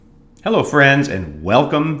Hello, friends, and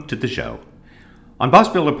welcome to the show. On Boss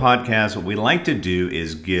Builder Podcast, what we like to do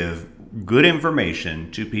is give good information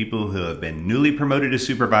to people who have been newly promoted to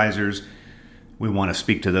supervisors. We want to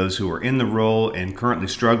speak to those who are in the role and currently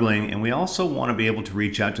struggling, and we also want to be able to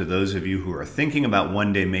reach out to those of you who are thinking about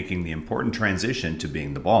one day making the important transition to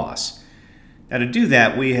being the boss. Now, to do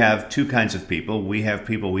that, we have two kinds of people. We have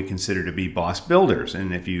people we consider to be boss builders,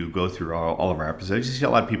 and if you go through all of our episodes, you see a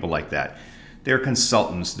lot of people like that. They're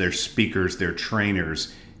consultants, they're speakers, they're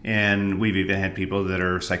trainers, and we've even had people that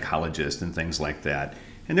are psychologists and things like that.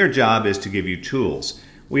 And their job is to give you tools.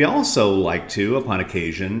 We also like to, upon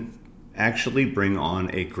occasion, actually bring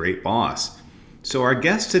on a great boss. So our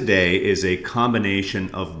guest today is a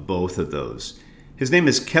combination of both of those. His name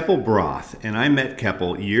is Keppel Bharath, and I met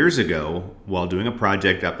Keppel years ago while doing a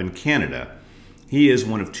project up in Canada. He is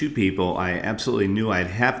one of two people I absolutely knew I'd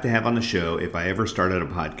have to have on the show if I ever started a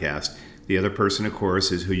podcast. The other person, of course,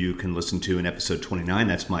 is who you can listen to in episode 29.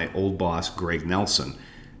 That's my old boss, Greg Nelson.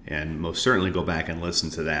 And most certainly go back and listen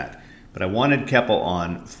to that. But I wanted Keppel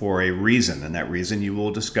on for a reason, and that reason you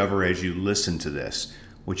will discover as you listen to this.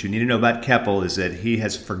 What you need to know about Keppel is that he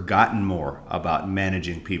has forgotten more about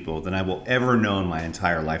managing people than I will ever know in my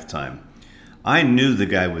entire lifetime. I knew the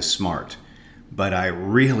guy was smart, but I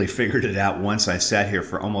really figured it out once I sat here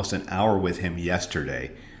for almost an hour with him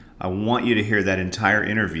yesterday. I want you to hear that entire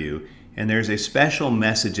interview. And there's a special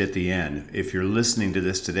message at the end if you're listening to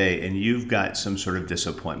this today and you've got some sort of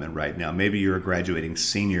disappointment right now. Maybe you're a graduating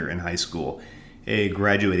senior in high school, a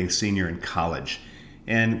graduating senior in college.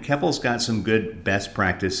 And Keppel's got some good best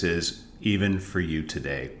practices even for you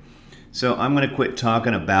today. So I'm going to quit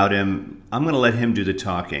talking about him. I'm going to let him do the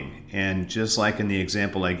talking. And just like in the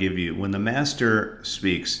example I give you, when the master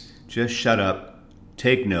speaks, just shut up,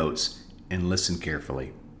 take notes, and listen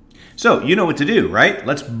carefully. So, you know what to do, right?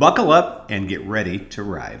 Let's buckle up and get ready to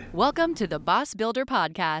ride. Welcome to the Boss Builder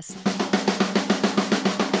Podcast.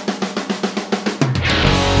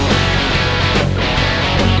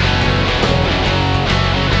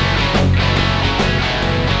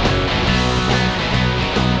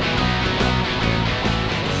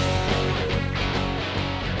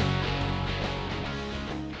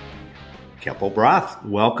 Keppel Bharath,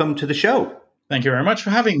 welcome to the show. Thank you very much for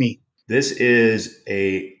having me. This is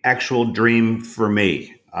an actual dream for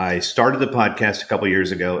me. I started the podcast a couple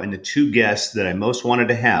years ago, and the two guests that I most wanted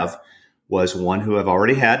to have was one who I've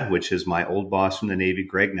already had, which is my old boss from the Navy,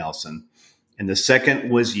 Greg Nelson. And the second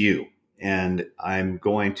was you. And I'm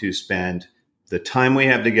going to spend the time we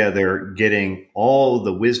have together getting all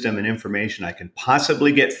the wisdom and information I can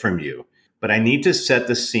possibly get from you. But I need to set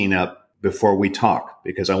the scene up before we talk,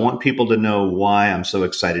 because I want people to know why I'm so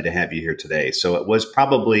excited to have you here today. So it was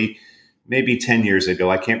probably maybe 10 years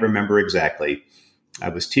ago. I can't remember exactly. I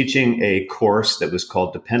was teaching a course that was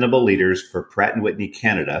called Dependable Leaders for Pratt & Whitney,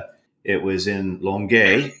 Canada. It was in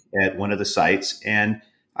Longueuil at one of the sites. And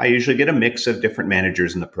I usually get a mix of different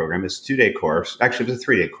managers in the program. It's a 2-day course. Actually, it was a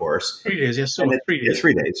 3-day course. 3 days, yes. So 3 days. Yeah,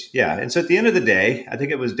 3 days. Yeah. And so at the end of the day, I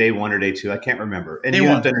think it was day one or day two. I can't remember. And day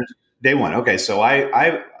one. Day one. Okay. So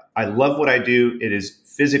I love what I do. It is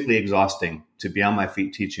physically exhausting to be on my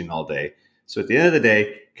feet teaching all day. So at the end of the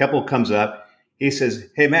day, Keppel comes up. He says,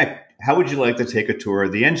 "Hey, Mac, how would you like to take a tour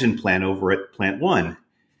of the engine plant over at Plant 1?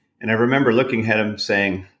 And I remember looking at him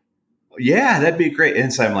saying, "Yeah, that'd be great."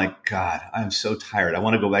 And so I'm like, God, I'm so tired. I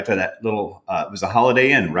want to go back to that little, it was a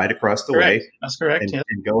Holiday Inn right across the way. That's correct.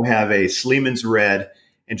 And go have a Sleeman's Red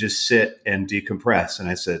and just sit and decompress. And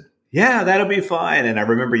I said, "Yeah, that'll be fine." And I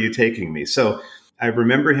remember you taking me. So I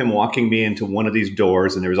remember him walking me into one of these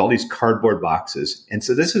doors, and there was all these cardboard boxes. And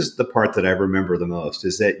so this is the part that I remember the most,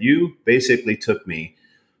 is that you basically took me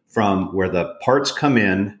from where the parts come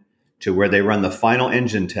in to where they run the final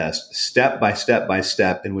engine test, step by step by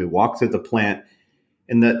step. And we walked through the plant.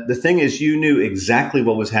 And the thing is, you knew exactly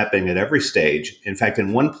what was happening at every stage. In fact,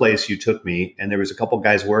 in one place you took me, and there was a couple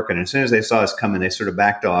guys working. And as soon as they saw us coming, they sort of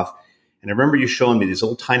backed off. And I remember you showing me these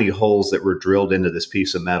little tiny holes that were drilled into this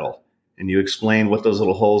piece of metal. And you explained what those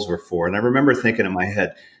little holes were for. And I remember thinking in my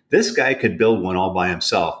head, this guy could build one all by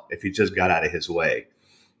himself if he just got out of his way.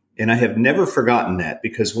 And I have never forgotten that,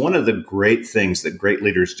 because one of the great things that great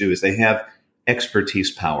leaders do is they have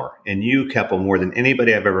expertise power. And you, Keppel, more than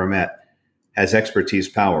anybody I've ever met, has expertise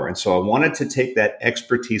power. And so I wanted to take that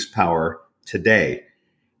expertise power today.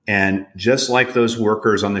 And just like those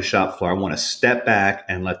workers on the shop floor, I want to step back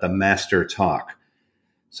and let the master talk.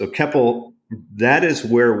 So Keppel, that is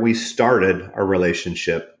where we started our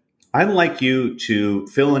relationship. I'd like you to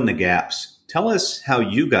fill in the gaps. Tell us how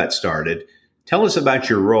you got started. Tell us about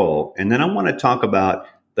your role. And then I want to talk about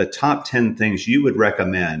the top 10 things you would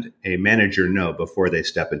recommend a manager know before they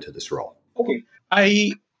step into this role?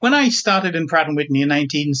 Okay. When I started in Pratt& Whitney in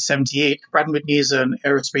 1978, Pratt& Whitney is an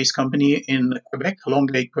aerospace company in Quebec,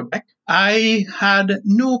 Longueuil, Quebec. I had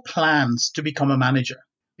no plans to become a manager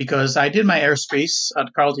because I did my aerospace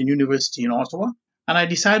at Carleton University in Ottawa. And I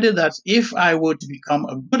decided that if I were to become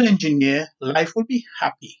a good engineer, life would be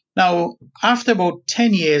happy. Now, after about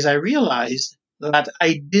 10 years, I realized that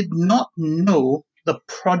I did not know the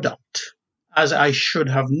product as I should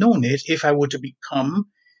have known it if I were to become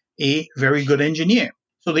a very good engineer.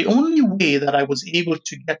 So the only way that I was able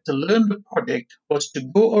to get to learn the project was to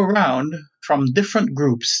go around from different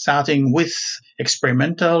groups, starting with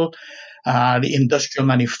experimental, the industrial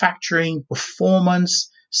manufacturing,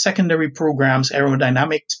 performance, secondary programs,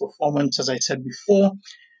 aerodynamics, performance, as I said before,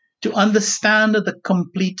 to understand the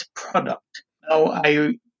complete product. Now,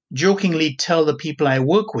 I jokingly tell the people I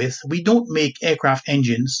work with, we don't make aircraft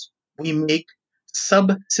engines, we make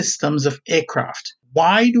subsystems of aircraft.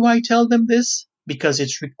 Why do I tell them this? Because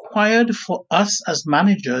it's required for us as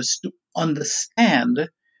managers to understand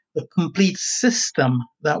the complete system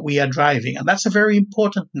that we are driving. And that's a very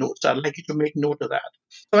important note. So I'd like you to make note of that.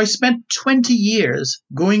 So I spent 20 years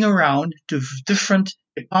going around to different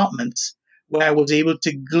departments where I was able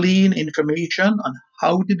to glean information on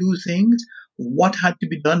how to do things, what had to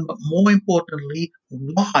be done, but more importantly,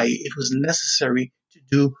 why it was necessary to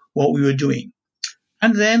do what we were doing.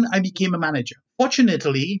 And then I became a manager.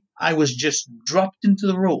 Fortunately, I was just dropped into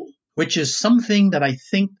the role, which is something that I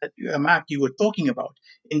think that, Mark, you were talking about.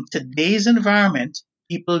 In today's environment,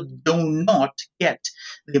 people do not get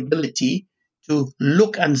the ability to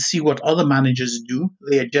look and see what other managers do.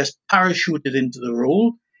 They are just parachuted into the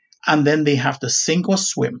role, and then they have to sink or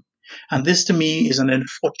swim. And this to me is an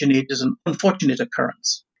unfortunate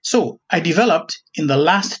occurrence. So I developed in the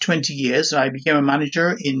last 20 years, I became a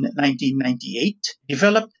manager in 1998,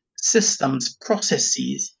 developed systems,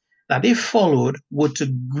 processes that if followed would to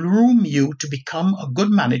groom you to become a good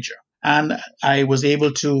manager. And I was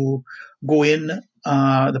able to go in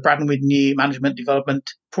the Pratt& Whitney Management Development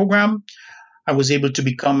Program. I was able to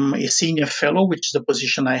become a senior fellow, which is the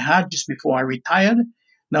position I had just before I retired.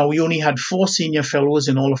 Now, we only had 4 senior fellows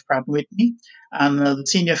in all of Pratt & Whitney, and the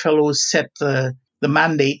senior fellows set the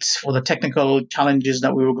mandates for the technical challenges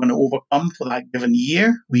that we were going to overcome for that given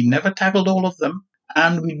year. We never tackled all of them,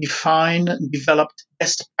 and we developed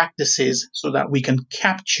best practices so that we can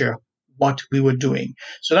capture what we were doing.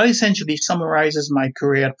 So that essentially summarizes my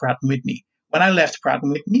career at Pratt & Whitney. When I left Pratt &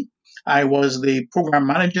 Whitney, I was the program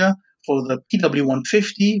manager for the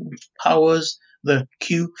PW150, which powers the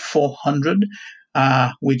Q400,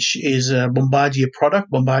 which is a Bombardier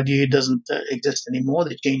product. Bombardier doesn't exist anymore.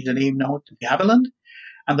 They changed the name now to de Havilland.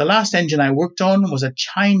 And the last engine I worked on was a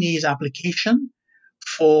Chinese application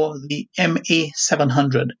for the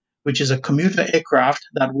MA700, which is a commuter aircraft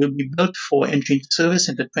that will be built for entry into service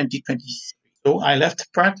into 2023. So I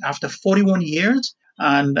left Pratt after 41 years,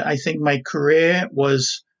 and I think my career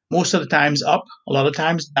was most of the times up, a lot of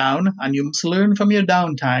times down, and you must learn from your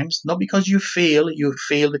down times. Not because you failed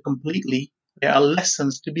completely. There are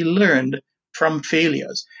lessons to be learned from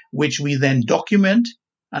failures, which we then document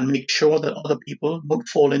and make sure that other people don't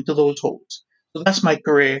fall into those holes. So that's my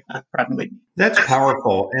career at Pratt & Whitney. That's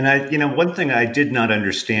powerful. And one thing I did not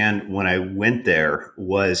understand when I went there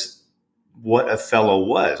was what a fellow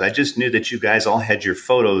was. I just knew that you guys all had your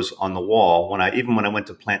photos on the wall. When I went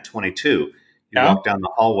to Plant 22, you walk down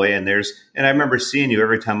the hallway and I remember seeing you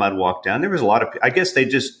every time I'd walk down. There was a lot of, I guess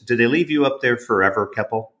did they leave you up there forever,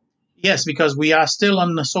 Keppel? Yes, because we are still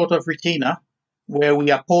on a sort of retainer where we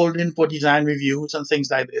are pulled in for design reviews and things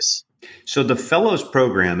like this. So the Fellows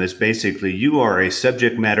Program is basically you are a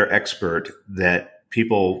subject matter expert that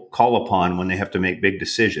people call upon when they have to make big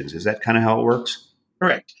decisions. Is that kind of how it works?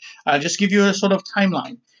 Correct. I'll just give you a sort of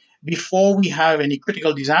timeline. Before we have any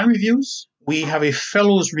critical design reviews, we have a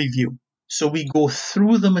Fellows review. So we go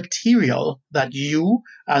through the material that you,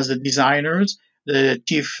 as the designers, the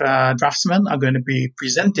chief draftsmen are going to be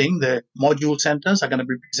presenting, the module centers are going to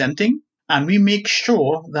be presenting, and we make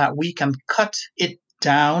sure that we can cut it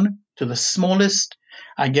down to the smallest,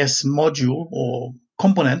 module or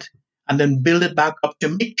component, and then build it back up to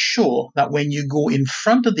make sure that when you go in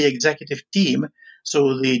front of the executive team,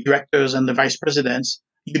 so the directors and the vice presidents,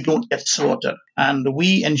 you don't get slaughtered. And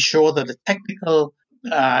we ensure that the technical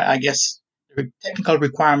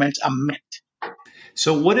requirements are met.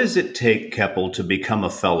 So what does it take, Keppel, to become a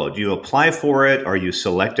fellow? Do you apply for it? Are you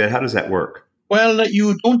selected? How does that work? Well,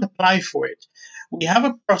 you don't apply for it. We have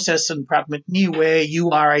a process in Pratt & Whitney where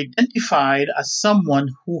you are identified as someone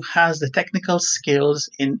who has the technical skills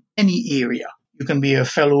in any area. You can be a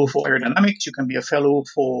fellow for aerodynamics. You can be a fellow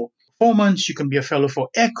for performance. You can be a fellow for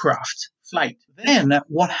aircraft flight. Then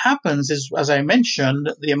what happens is, as I mentioned,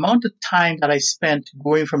 the amount of time that I spent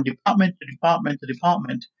going from department to department to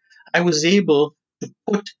department, I was able to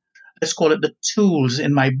put, let's call it the tools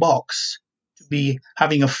in my box to be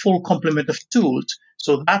having a full complement of tools.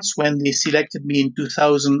 So that's when they selected me in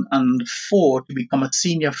 2004 to become a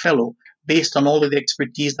senior fellow based on all of the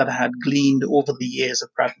expertise that I had gleaned over the years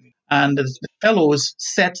of Pratt. And the fellows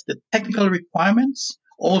set the technical requirements,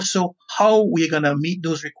 also how we're going to meet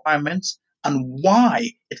those requirements and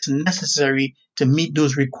why it's necessary to meet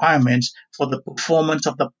those requirements for the performance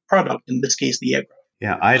of the product, in this case, the aircraft.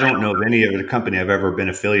 Yeah, I don't know of any other company I've ever been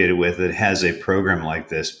affiliated with that has a program like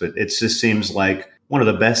this, but it just seems like one of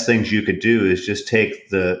the best things you could do is just take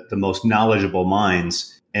the most knowledgeable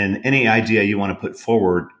minds, and any idea you want to put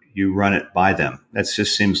forward, you run it by them. That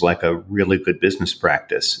just seems like a really good business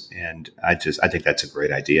practice. And I think that's a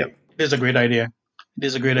great idea. It is a great idea. It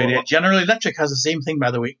is a great idea. General Electric has the same thing,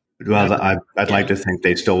 by the way. Well, I'd like to think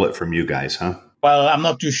they stole it from you guys, huh? Well, I'm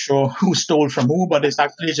not too sure who stole from who, but it's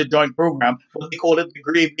actually a joint program. But they call it the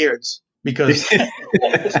gray beards because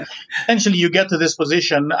essentially you get to this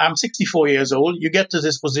position. I'm 64 years old. You get to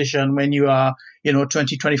this position when you are,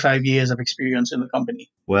 20, 25 years of experience in the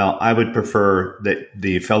company. Well, I would prefer that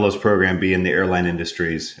the fellows program be in the airline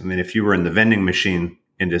industries. I mean, if you were in the vending machine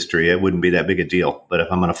industry, it wouldn't be that big a deal. But if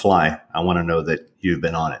I'm going to fly, I want to know that you've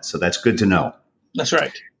been on it. So that's good to know. That's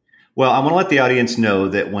right. Well, I want to let the audience know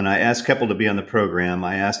that when I asked Keppel to be on the program,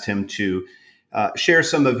 I asked him to share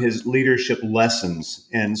some of his leadership lessons.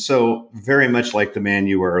 And so very much like the man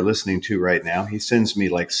you are listening to right now, he sends me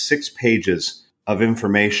like 6 pages of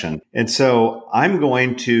information. And so I'm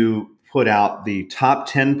going to put out the top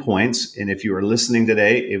 10 points. And if you are listening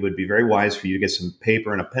today, it would be very wise for you to get some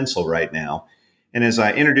paper and a pencil right now. And as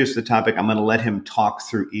I introduce the topic, I'm going to let him talk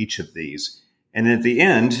through each of these. And at the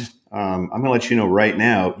end, I'm going to let you know right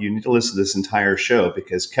now, you need to listen to this entire show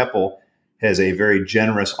because Keppel has a very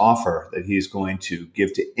generous offer that he's going to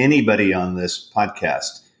give to anybody on this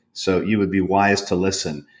podcast. So you would be wise to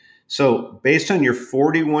listen. So based on your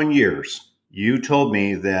 41 years, you told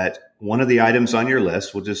me that one of the items on your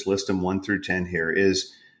list, we'll just list them 1 through 10 here,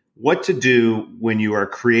 is what to do when you are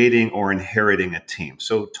creating or inheriting a team.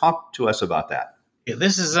 So talk to us about that. Yeah,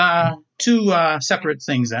 this is 2 separate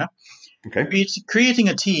things. Okay. Creating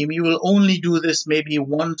a team, you will only do this maybe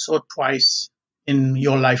once or twice in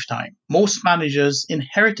your lifetime. Most managers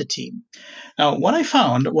inherit a team. Now, what I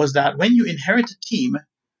found was that when you inherit a team,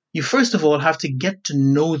 you first of all have to get to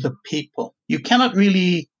know the people. You cannot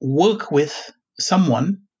really work with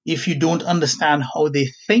someone if you don't understand how they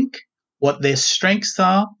think, what their strengths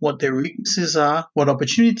are, what their weaknesses are, what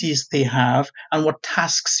opportunities they have, and what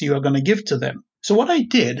tasks you are going to give to them. So what I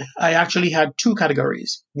did, I actually had 2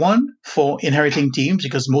 categories. One for inheriting teams,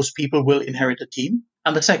 because most people will inherit a team,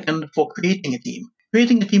 and the second for creating a team.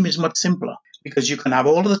 Creating a team is much simpler because you can have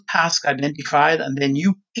all of the tasks identified and then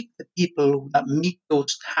you pick the people that meet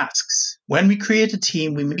those tasks. When we create a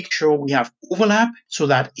team, we make sure we have overlap so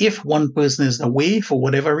that if one person is away for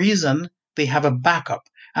whatever reason, they have a backup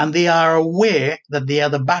and they are aware that they are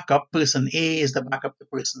the backup. Person A is the backup to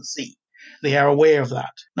person C. They are aware of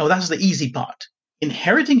that. Now, that's the easy part.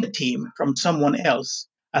 Inheriting a team from someone else,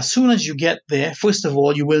 as soon as you get there, first of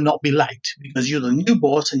all, you will not be liked because you're the new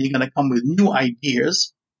boss and you're going to come with new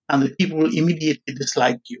ideas and the people will immediately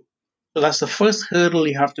dislike you. So that's the first hurdle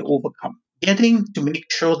you have to overcome. Getting to make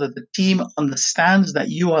sure that the team understands that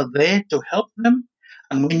you are there to help them.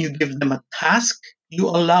 And when you give them a task, you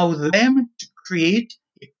allow them to create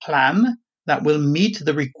a plan that will meet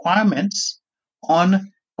the requirements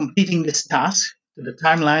on completing this task to the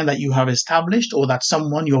timeline that you have established or that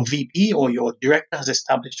someone, your VP or your director has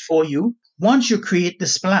established for you. Once you create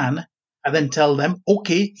this plan, I then tell them,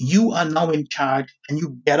 okay, you are now in charge and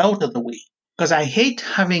you get out of the way. Because I hate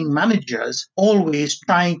having managers always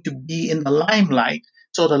trying to be in the limelight,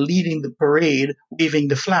 sort of leading the parade, waving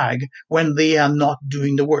the flag when they are not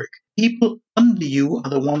doing the work. People under you are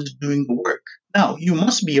the ones doing the work. Now, you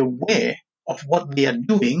must be aware of what they are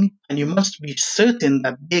doing, and you must be certain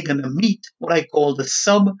that they're going to meet what I call the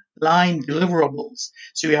sub-line deliverables.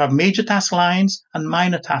 So you have major task lines and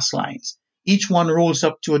minor task lines. Each one rolls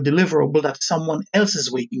up to a deliverable that someone else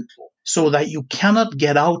is waiting for, so that you cannot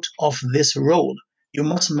get out of this road. You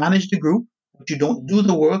must manage the group, but you don't do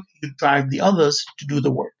the work, you drive the others to do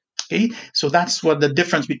the work. Okay, so that's what the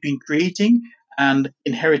difference between creating and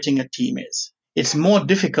inheriting a team is. It's more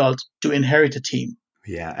difficult to inherit a team.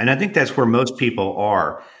 Yeah, and I think that's where most people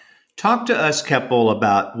are. Talk to us, Keppel,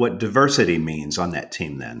 about what diversity means on that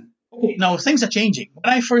team then. Okay, now things are changing.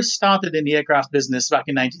 When I first started in the aircraft business back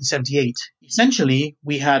in 1978, essentially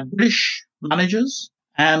we had British managers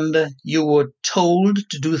and you were told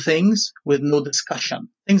to do things with no discussion.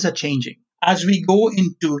 Things are changing. As we go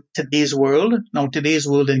into today's world, now today's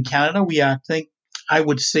world in Canada, I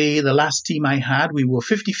would say the last team I had, we were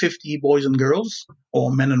 50-50 boys and girls,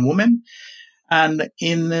 or men and women. And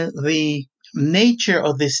in the nature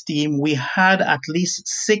of this team, we had at least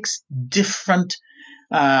 6 different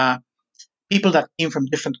uh, people that came from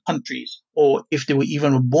different countries, or if they were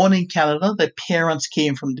even born in Canada, their parents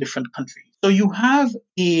came from different countries. So you have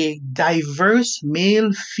a diverse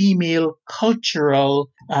male female cultural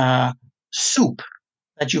soup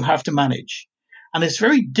that you have to manage. And it's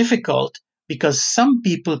very difficult because some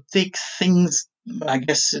people take things, I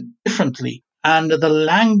guess, differently. And the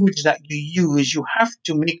language that you use, you have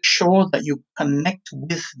to make sure that you connect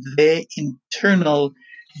with their internal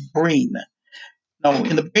brain. Now,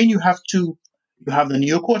 in the brain, you have the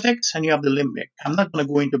neocortex and you have the limbic. I'm not going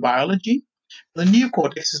to go into biology. The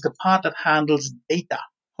neocortex is the part that handles data.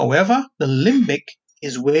 However, the limbic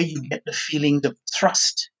is where you get the feeling of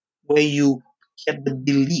trust, where you get the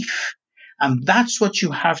belief. And that's what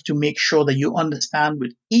you have to make sure that you understand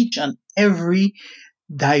with each and every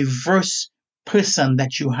diverse person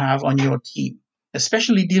that you have on your team,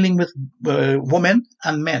 especially dealing with women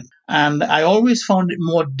and men. And I always found it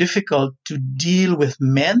more difficult to deal with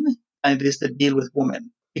men than it is to deal with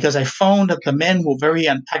women, because I found that the men were very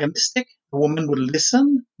antagonistic. The woman would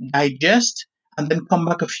listen, digest, and then come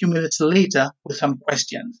back a few minutes later with some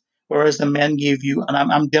questions. Whereas the men gave you, and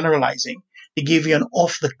I'm generalizing, they gave you an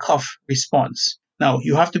off the cuff response. Now,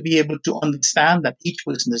 you have to be able to understand that each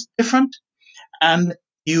person is different, and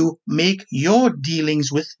you make your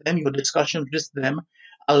dealings with them, your discussions with them,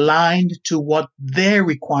 aligned to what their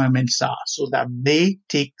requirements are so that they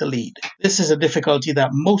take the lead. This is a difficulty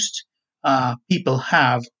that most people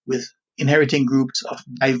have with inheriting groups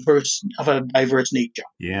of a diverse nature.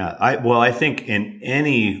 Yeah, I think in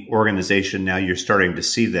any organization now you're starting to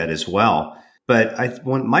see that as well. But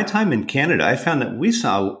when my time in Canada, I found that we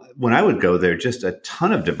saw, when I would go there, just a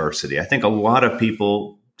ton of diversity. I think a lot of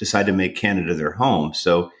people decide to make Canada their home.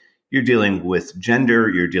 So you're dealing with gender,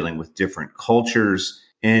 you're dealing with different cultures,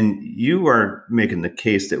 and you are making the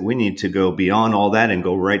case that we need to go beyond all that and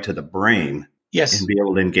go right to the brain. Yes. And be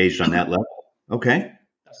able to engage on that level. Okay.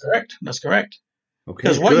 That's correct. Okay,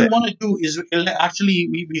 Because what good. you want to do is actually,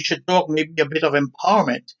 we should talk maybe a bit of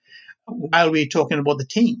empowerment while we're talking about the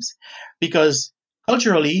teams, because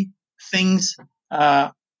culturally things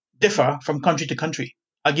differ from country to country.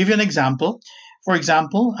 I'll give you an example. For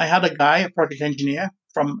example, I had a guy, a project engineer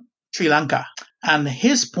from Sri Lanka, and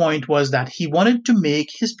his point was that he wanted to make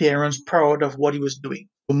his parents proud of what he was doing.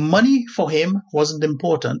 The money for him wasn't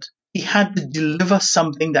important. He had to deliver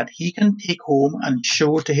something that he can take home and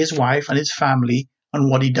show to his wife and his family on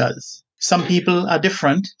what he does. Some people are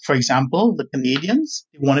different. For example, the Canadians,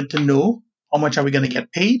 they wanted to know how much are we going to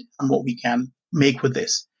get paid and what we can make with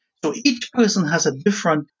this. So each person has a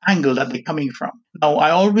different angle that they're coming from. Now,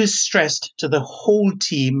 I always stressed to the whole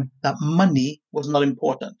team that money was not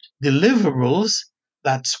important. Deliverables,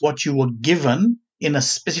 that's what you were given in a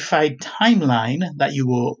specified timeline that you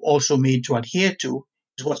were also made to adhere to,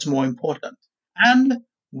 is what's more important. And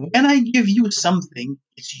when I give you something,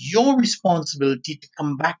 it's your responsibility to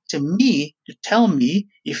come back to me to tell me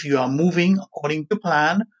if you are moving according to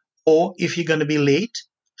plan or if you're going to be late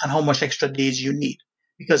and how much extra days you need.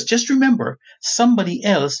 Because just remember, somebody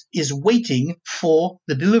else is waiting for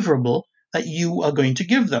the deliverable that you are going to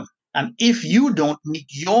give them. And if you don't meet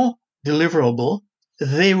your deliverable,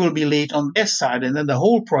 they will be late on their side, and then the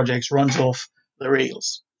whole project runs off the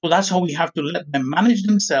rails. So that's how we have to let them manage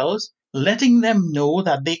themselves, letting them know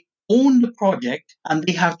that they own the project and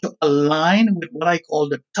they have to align with what I call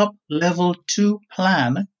the top level 2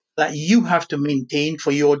 plan that you have to maintain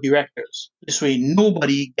for your directors. This way,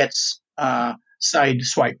 nobody gets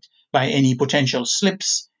sideswiped by any potential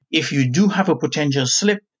slips. If you do have a potential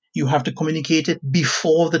slip, you have to communicate it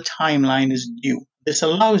before the timeline is due. This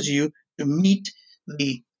allows you to meet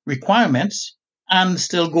the requirements and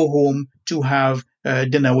still go home to have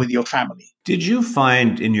dinner with your family. Did you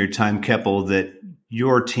find in your time, Keppel, that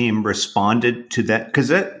your team responded to that? Because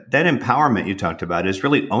that empowerment you talked about is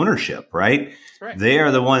really ownership, right? Correct. They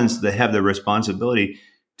are the ones that have the responsibility.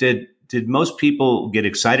 Did most people get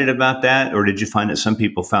excited about that, or did you find that some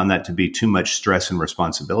people found that to be too much stress and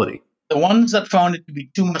responsibility? The ones that found it to be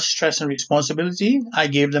too much stress and responsibility, I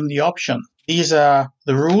gave them the option. These are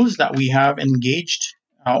the rules that we have engaged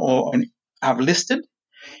or have listed.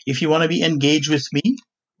 If you want to be engaged with me,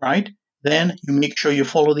 right, then you make sure you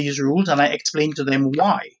follow these rules, and I explain to them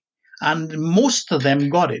why. And most of them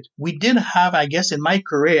got it. We did have, I guess, in my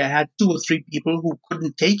career, I had 2 or 3 people who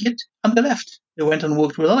couldn't take it and they left. They went and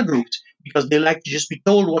worked with other groups because they like to just be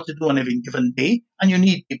told what to do on every given day. And you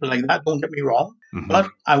need people like that, don't get me wrong. Mm-hmm.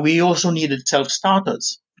 But we also needed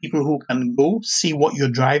self-starters, people who can go see what you're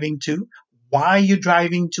driving to, why you're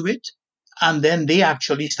driving to it. And then they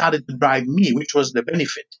actually started to drive me, which was the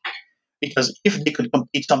benefit. Because if they could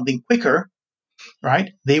complete something quicker,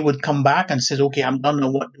 right, they would come back and say, okay, I'm done.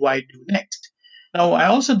 Now what do I do next? Now, I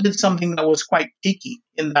also did something that was quite picky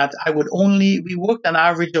in that we worked an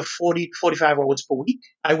average of 40 to 45 hours per week.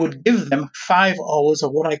 I would give them 5 hours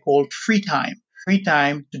of what I called free time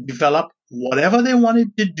to develop whatever they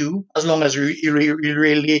wanted to do, as long as it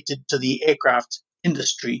related to the aircraft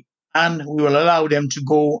industry. And we will allow them to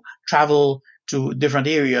go travel to different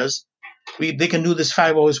areas. They can do this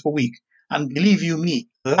 5 hours per week. And believe you me,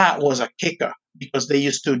 that was a kicker because they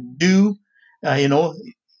used to do, they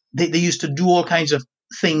used to do all kinds of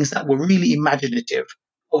things that were really imaginative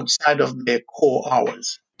outside of their core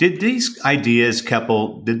hours. Did these ideas,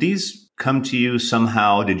 Keppel, did these come to you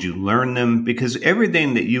somehow? Did you learn them? Because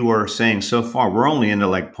everything that you are saying so far, we're only into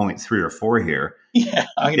like point 3 or 4 here, Yeah,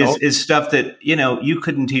 I know. is stuff that, you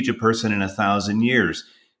couldn't teach a person in 1,000 years.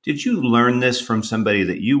 Did you learn this from somebody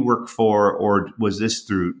that you work for, or was this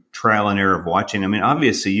through trial and error of watching? I mean,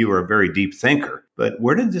 obviously you are a very deep thinker, but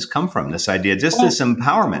where did this come from, this idea, just this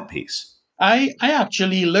empowerment piece? I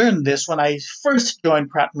actually learned this when I first joined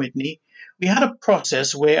Pratt & Whitney. We had a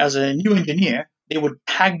process where, as a new engineer, they would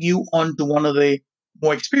tag you onto one of the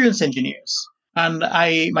more experienced engineers. And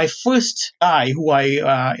my first guy,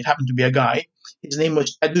 it happened to be a guy, his name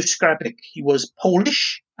was Tadeusz Skrapek. He was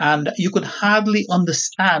Polish, and you could hardly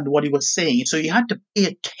understand what he was saying. So you had to pay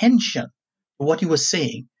attention to what he was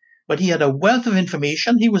saying. But he had a wealth of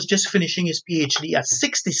information. He was just finishing his PhD at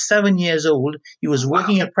 67 years old. He was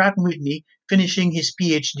working at Pratt & Whitney, finishing his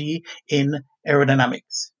PhD in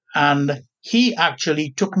aerodynamics. And he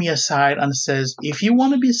actually took me aside and says, if you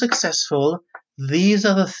want to be successful, these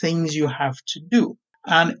are the things you have to do.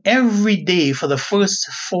 And every day for the first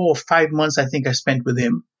 4 or 5 months, I think I spent with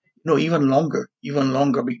him, even longer,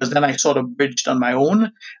 because then I sort of bridged on my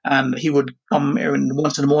own, and he would come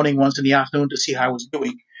once in the morning, once in the afternoon to see how I was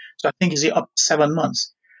doing. So I think it's up to 7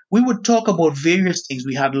 months. We would talk about various things.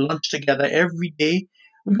 We had lunch together every day.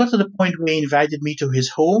 We got to the point where he invited me to his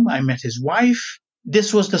home. I met his wife.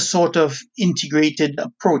 This was the sort of integrated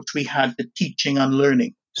approach we had to teaching and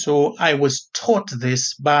learning. So I was taught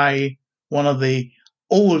this by one of the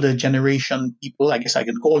older generation people. I guess I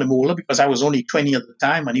can call him older because I was only 20 at the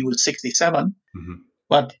time and he was 67. Mm-hmm.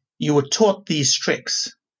 But you were taught these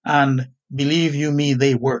tricks, and believe you me,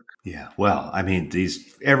 they work. Yeah. Well, I mean,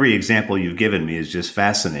 every example you've given me is just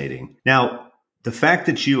fascinating. Now, the fact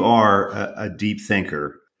that you are a deep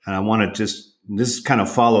thinker, and I want to this kind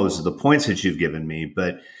of follows the points that you've given me,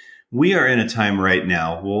 but we are in a time right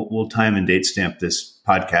now, we'll time and date stamp this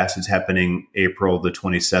podcast. It's happening April the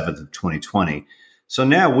 27th of 2020. So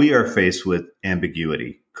now we are faced with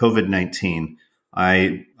ambiguity. COVID-19,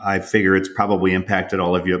 I figure it's probably impacted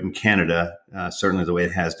all of you up in Canada, certainly the way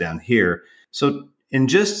it has down here. So in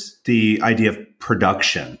just the idea of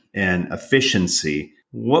production and efficiency,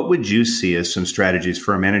 what would you see as some strategies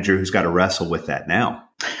for a manager who's got to wrestle with that now?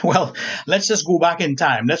 Well, let's just go back in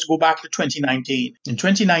time. Let's go back to 2019. In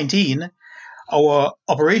 2019, our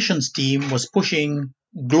operations team was pushing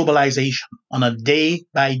globalization on a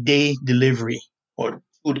day-by-day delivery, or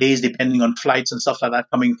 2 days, depending on flights and stuff like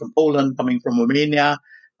that, coming from Poland, coming from Romania,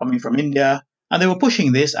 coming from India. And they were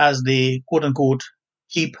pushing this as the quote-unquote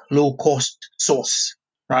cheap, low-cost source,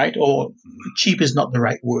 right? Or cheap is not the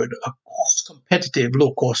right word, a cost-competitive,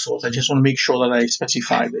 low-cost source. I just want to make sure that I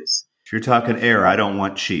specify this. If you're talking air, I don't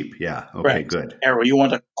want cheap. Yeah. Okay, right. Good. Aero, you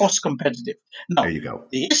want a cost competitive. Now, there you go.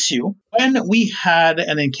 The issue, when we had,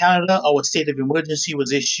 and in Canada, our state of emergency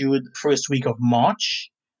was issued the first week of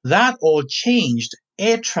March, that all changed.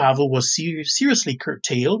 Air travel was seriously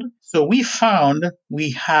curtailed. So we found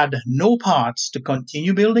we had no parts to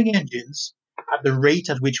continue building engines at the rate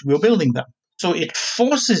at which we were building them. So it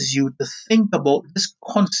forces you to think about this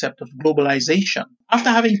concept of globalization. After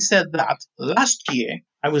having said that, last year,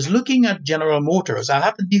 I was looking at General Motors. I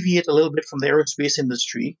have to deviate a little bit from the aerospace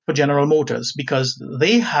industry for General Motors because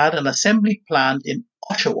they had an assembly plant in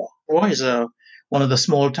Oshawa. Oshawa is one of the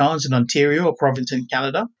small towns in Ontario, a province in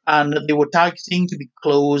Canada, and they were targeting to be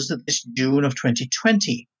closed this June of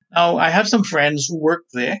 2020. Now, I have some friends who work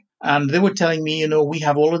there, and they were telling me, we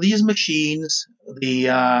have all of these machines,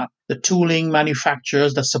 the tooling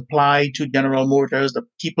manufacturers that supply to General Motors, the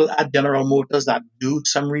people at General Motors that do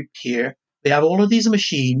some repair. They have all of these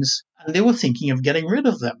machines, and they were thinking of getting rid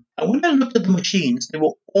of them. And when I looked at the machines, they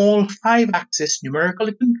were all 5-axis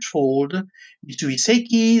numerically controlled Mitsubishi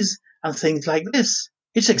keys and things like this.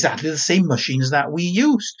 It's exactly the same machines that we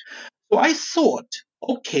used. So I thought,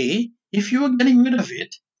 okay, if you are getting rid of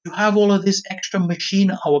it, you have all of this extra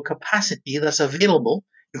machine hour capacity that's available.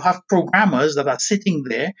 You have programmers that are sitting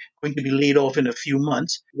there, going to be laid off in a few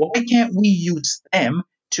months. Why can't we use them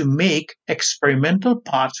to make experimental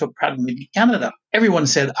parts for Pratt & Whitney Canada? Everyone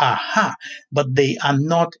said, aha, but they are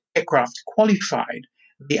not aircraft qualified.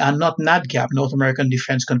 They are not NADCAP, North American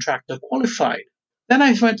Defense Contractor qualified. Then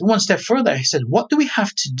I went one step further. I said, what do we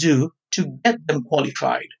have to do to get them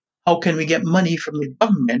qualified? How can we get money from the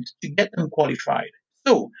government to get them qualified?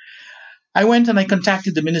 So I went and I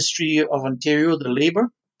contacted the Ministry of Ontario, the Labour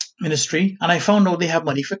Ministry, and I found out they have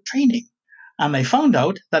money for training. And I found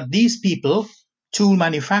out that these people, tool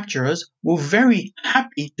manufacturers, were very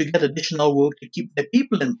happy to get additional work to keep their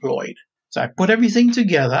people employed. So I put everything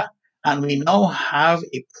together, and we now have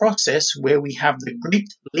a process where we have the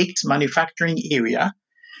Great Lakes manufacturing area.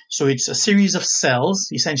 So it's a series of cells,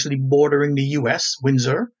 essentially bordering the US,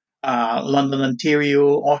 Windsor, London,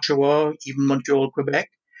 Ontario, Oshawa, even Montreal, Quebec,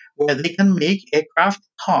 where they can make aircraft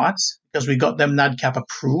parts because we got them NADCAP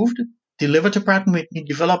approved, deliver to Pratt & Whitney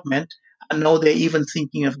development, and now they're even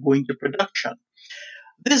thinking of going to production.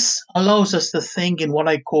 This allows us to think in what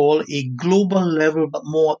I call a global level, but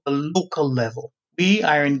more at the local level. We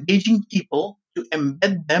are engaging people to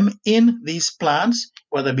embed them in these plants,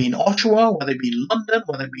 whether it be in Oshawa, whether it be in London,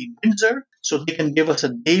 whether it be in Windsor, so they can give us a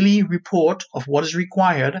daily report of what is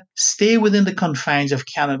required, stay within the confines of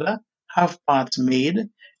Canada, have parts made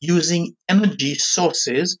using energy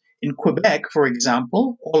sources. In Quebec, for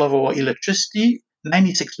example, all of our electricity,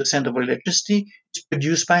 96% of our electricity is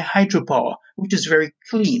produced by hydropower, which is very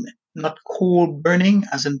clean, not coal burning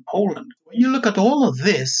as in Poland. When you look at all of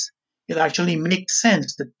this, it actually makes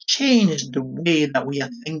sense to change the way that we are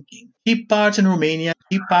thinking. Cheap parts in Romania,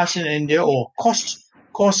 cheap parts in India, or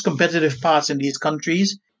cost competitive parts in these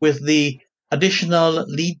countries with the additional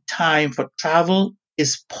lead time for travel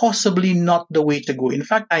is possibly not the way to go. In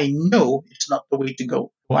fact, I know it's not the way to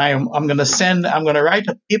go. I'm going to write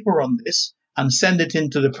a paper on this and send it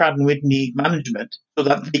into the Pratt & Whitney management so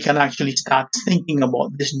that they can actually start thinking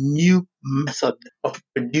about this new method of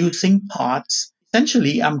producing parts.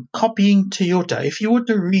 Essentially, I'm copying Toyota. If you were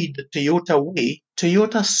to read the Toyota way,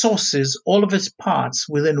 Toyota sources all of its parts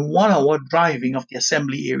within 1 hour driving of the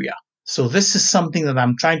assembly area. So this is something that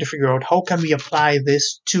I'm trying to figure out. How can we apply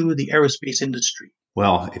this to the aerospace industry?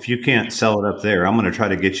 Well, if you can't sell it up there, I'm going to try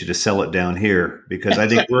to get you to sell it down here because I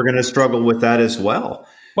think we're going to struggle with that as well.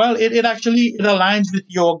 Well, it actually aligns with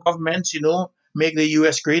your government's, make the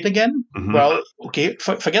U.S. great again. Mm-hmm. Well, okay,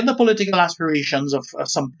 forget the political aspirations of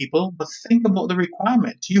some people, but think about the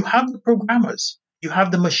requirements. You have the programmers. You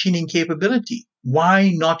have the machining capability.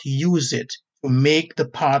 Why not use it to make the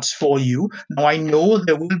parts for you? Now, I know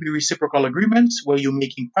there will be reciprocal agreements where you're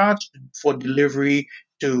making parts for delivery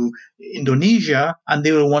to Indonesia, and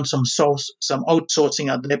they will want some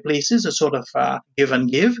outsourcing at their places, a sort of give and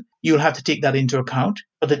give. You'll have to take that into account.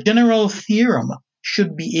 But the general theorem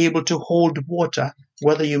should be able to hold water,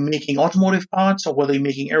 whether you're making automotive parts or whether you're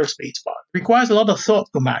making aerospace parts. It requires a lot of thought,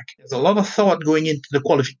 Kumak. There's a lot of thought going into the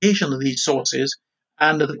qualification of these sources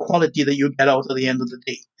and the quality that you get out at the end of the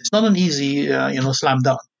day. It's not an easy, slam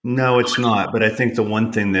dunk. No, it's not. But I think the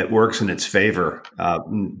one thing that works in its favor,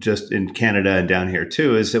 just in Canada and down here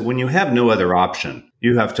too, is that when you have no other option,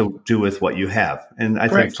 you have to do with what you have. And I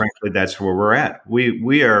think, frankly, that's where we're at.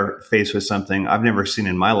 We are faced with something I've never seen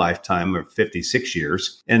in my lifetime of 56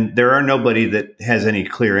 years. And there are nobody that has any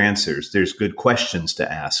clear answers. There's good questions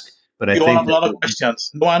to ask. But I think have a lot of questions.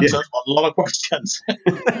 No answers, but a lot of questions.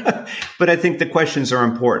 But I think the questions are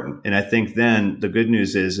important. And I think then the good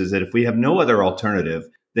news is that if we have no other alternative,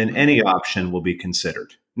 then any option will be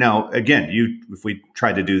considered. Now, again, if we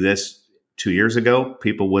tried to do this 2 years ago,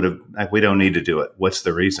 people would have, we don't need to do it. What's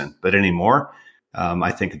the reason? But anymore,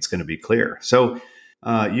 I think it's going to be clear. So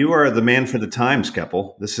you are the man for the times,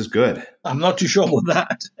 Keppel. This is good. I'm not too sure about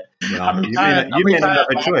that. Well, you may not have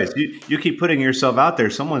a choice. You keep putting yourself out there.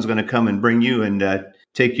 Someone's going to come and bring you and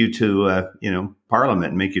take you to Parliament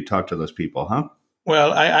and make you talk to those people, huh?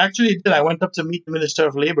 Well, I actually did. I went up to meet the Minister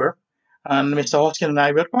of Labour, and Mr. Hoskin and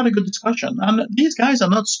I, we had quite a good discussion. And these guys are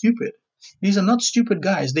not stupid. These are not stupid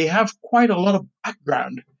guys. They have quite a lot of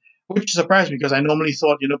background, which surprised me because I normally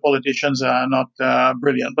thought, politicians are not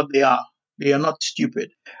brilliant, but they are. They are not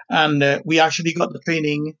stupid. And we actually got the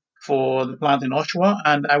training for the plant in Oshawa,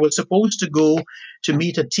 and I was supposed to go to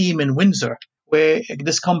meet a team in Windsor where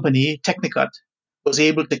this company, Technicut, was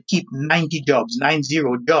able to keep 90 jobs, 90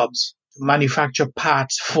 jobs, to manufacture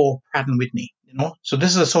parts for Pratt& Whitney. So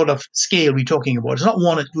this is a sort of scale we're talking about. It's not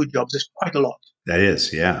one or two jobs, it's quite a lot. That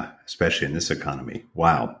is, yeah, especially in this economy.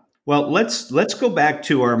 Wow. Well, let's go back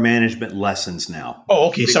to our management lessons now. Oh,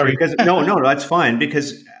 okay, sorry. Because no, that's fine.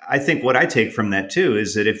 Because I think what I take from that too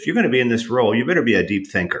is that if you're going to be in this role, you better be a deep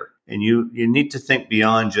thinker, and you need to think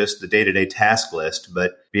beyond just the day-to-day task list,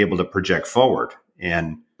 but be able to project forward.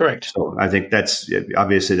 And correct. So I think that's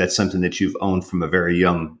something that you've owned from a very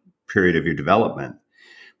young period of your development.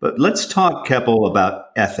 But let's talk, Keppel, about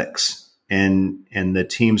ethics and the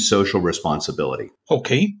team's social responsibility.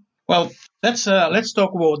 Okay. Well, let's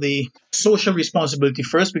talk about the social responsibility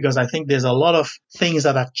first, because I think there's a lot of things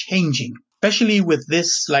that are changing, especially with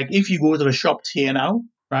this. Like if you go to the shops here now,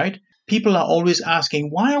 right? People are always asking,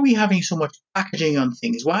 why are we having so much packaging on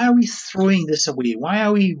things? Why are we throwing this away? Why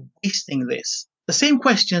are we wasting this? The same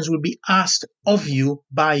questions will be asked of you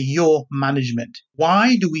by your management.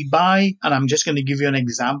 Why do we buy, and I'm just going to give you an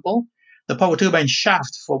example, the power turbine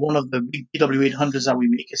shaft for one of the big PW800s that we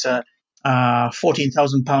make is a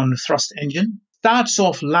 14,000 pound thrust engine. Starts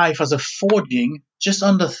off life as a forging just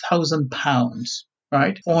under 1,000 pounds,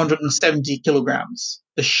 right? 470 kilograms.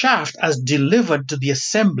 The shaft, as delivered to the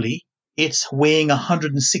assembly, it's weighing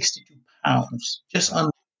 162 pounds, just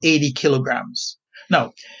under 80 kilograms.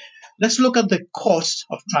 Now, let's look at the cost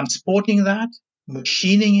of transporting that,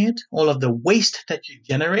 machining it, all of the waste that you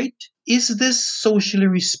generate. Is this socially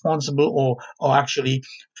responsible, or actually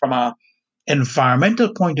from an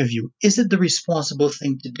environmental point of view, is it the responsible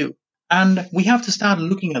thing to do? And we have to start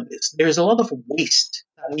looking at this. There's a lot of waste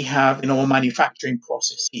that we have in our manufacturing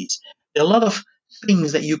processes. There are a lot of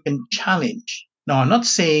things that you can challenge. Now, I'm not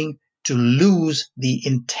saying to lose the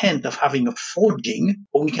intent of having a forging,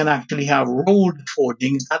 but we can actually have rolled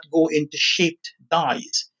forgings that go into shaped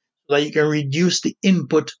dies so that you can reduce the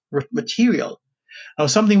input material. Now,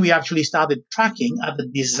 something we actually started tracking at the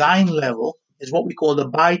design level is what we call the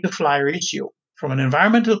buy-to-fly ratio. From an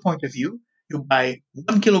environmental point of view, you buy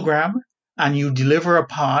 1 kilogram and you deliver a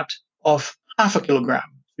part of half a kilogram.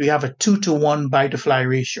 We have a 2-to-1 buy-to-fly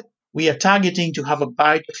ratio. We are targeting to have a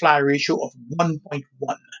buy-to-fly ratio of 1.1.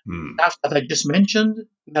 After that I just mentioned,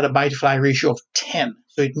 we had a buy-to-fly ratio of 10.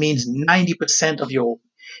 So it means 90% of your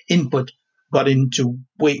input got into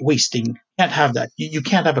wasting. You can't have that. You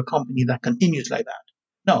can't have a company that continues like that.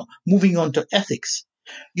 Now, moving on to ethics.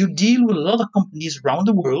 You deal with a lot of companies around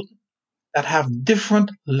the world that have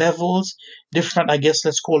different levels, different, I guess,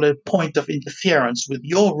 let's call it point of interference with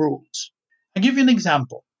your rules. I'll give you an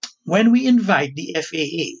example. When we invite the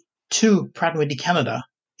FAA to Pratt & Whitney Canada,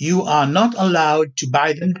 you are not allowed to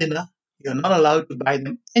buy them dinner. You're not allowed to buy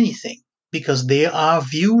them anything because they are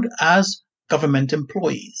viewed as government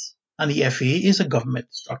employees. And the FAA is a government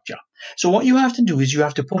structure. So what you have to do is you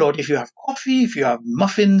have to put out, if you have coffee, if you have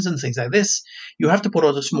muffins and things like this, you have to put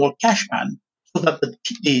out a small cash pan so that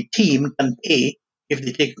the team can pay. If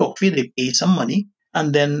they take coffee, they pay some money,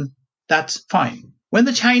 and then that's fine. When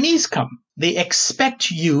the Chinese come, they expect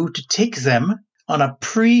you to take them on a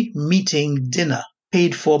pre-meeting dinner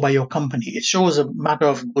paid for by your company. It shows a matter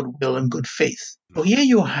of goodwill and good faith. So here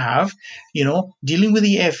you have, dealing with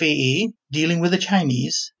the FAA, dealing with the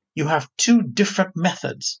Chinese, you have two different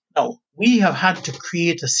methods. Now, we have had to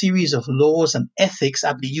create a series of laws and ethics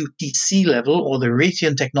at the UTC level or the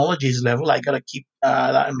Raytheon Technologies level. I got to keep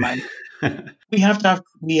that in mind.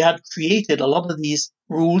 We had created a lot of these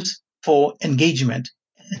rules for engagement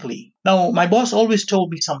ethically. Now, my boss always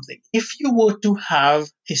told me something. If you were to have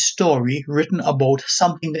a story written about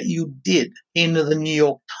something that you did in the New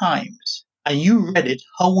York Times and you read it,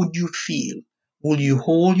 how would you feel? Will you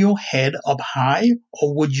hold your head up high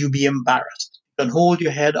or would you be embarrassed? If you can hold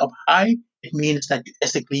your head up high, it means that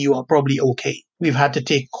ethically you are probably okay. We've had to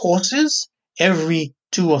take courses every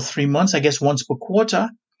 2 or 3 months, I guess once per quarter,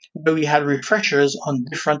 where we had refreshers on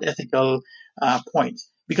different ethical points.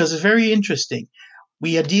 Because it's very interesting.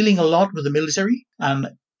 We are dealing a lot with the military, and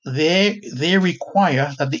they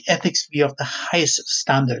require that the ethics be of the highest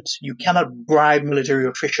standards. You cannot bribe military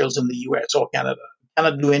officials in the US or Canada. You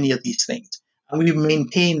cannot do any of these things. And we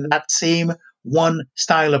maintain that same one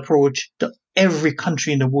style approach to every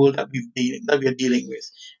country in the world that we are dealing with.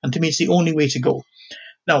 And to me, it's the only way to go.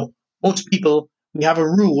 Now, most people, we have a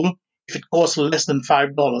rule. If it costs less than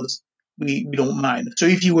 $5, we don't mind. So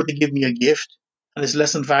if you were to give me a gift and it's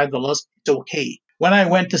less than $5, it's okay. When I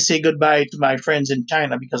went to say goodbye to my friends in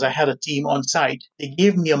China, because I had a team on site, they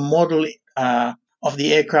gave me a model of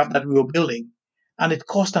the aircraft that we were building, and it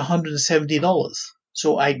cost $170.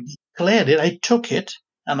 So I declared it, I took it,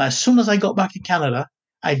 and as soon as I got back to Canada,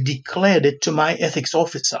 I declared it to my ethics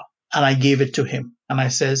officer. and I gave it to him. And I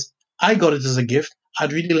says, I got it as a gift.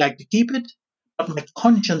 I'd really like to keep it, but my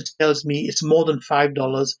conscience tells me it's more than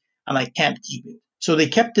 $5 and I can't keep it. So they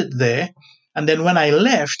kept it there. And then when I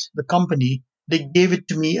left the company, they gave it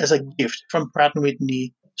to me as a gift from Pratt&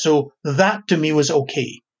 Whitney. So that to me was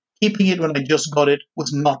okay. Keeping it when I just got it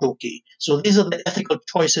was not okay. So these are the ethical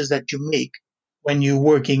choices that you make when you're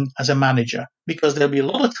working as a manager, because there'll be a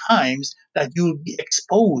lot of times that you'll be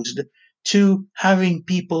exposed to having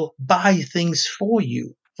people buy things for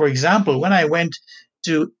you. For example, when I went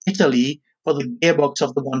to Italy for the gearbox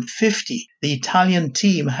of the 150, the Italian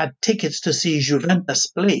team had tickets to see Juventus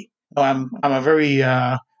play. Now, I'm a very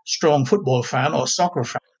strong football fan or soccer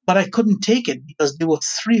fan, but I couldn't take it because they were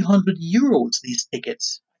 300 euros, these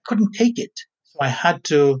tickets. I couldn't take it. So I had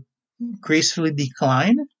to gracefully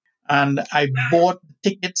decline, and I bought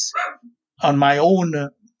tickets on my own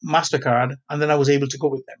MasterCard, and then I was able to go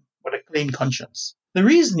with them with a clean conscience. The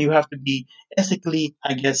reason you have to be ethically,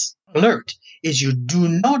 I guess, alert is you do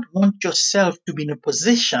not want yourself to be in a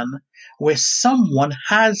position where someone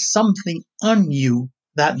has something on you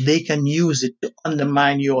that they can use it to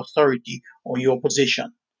undermine your authority or your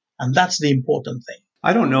position. And that's the important thing.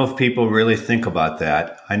 I don't know if people really think about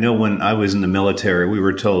that. I know when I was in the military, we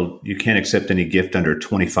were told you can't accept any gift under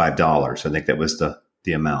 $25. I think that was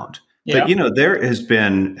the amount. Yeah. But, you know, there has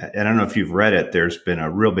been, and I don't know if you've read it, there's been a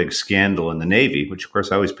real big scandal in the Navy, which, of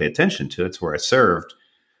course, I always pay attention to. It's where I served.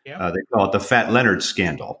 Yeah. They call it the Fat Leonard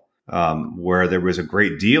scandal, where there was a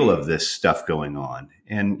great deal of this stuff going on.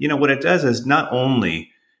 And, you know, what it does is not only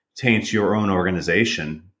taints your own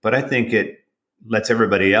organization, but I think it lets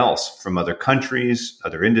everybody else from other countries,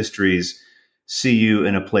 other industries, see you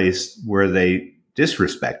in a place where they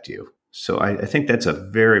disrespect you. So I think that's a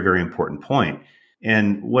very, very important point.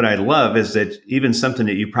 And what I love is that even something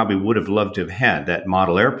that you probably would have loved to have had, that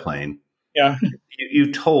model airplane, Yeah.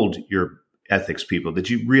 you told your ethics people that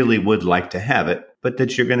you really would like to have it, but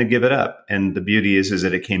that you're going to give it up. And the beauty is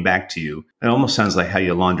that it came back to you. It almost sounds like how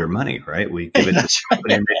you launder money, right? We give it to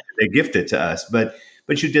somebody and they gift it to us, but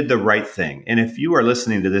you did the right thing. And if you are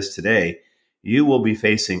listening to this today, you will be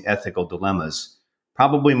facing ethical dilemmas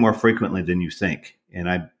probably more frequently than you think. And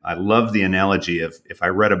I love the analogy of if I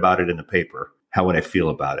read about it in the paper, how would I feel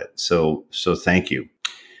about it? So thank you.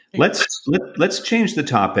 Let's change the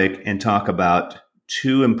topic and talk about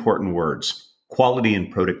two important words: quality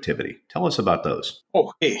and productivity. Tell us about those.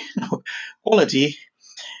 Okay. Quality.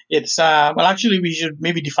 It's well, actually, we should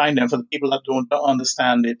maybe define them for the people that don't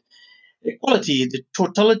understand it. Quality, the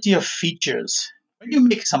totality of features. When you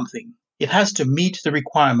make something, it has to meet the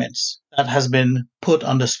requirements that has been put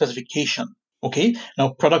on the specification. Okay. Now,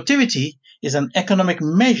 productivity is an economic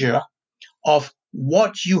measure of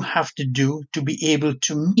what you have to do to be able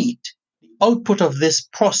to meet the output of this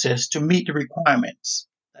process to meet the requirements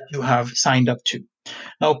that you have signed up to.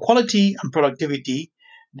 Now, quality and productivity,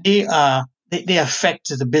 they affect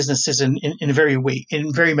the businesses in very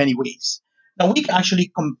many ways. Now, we can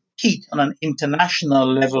actually compete on an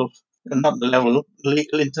international level, not level,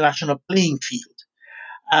 international playing field.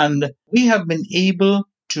 And we have been able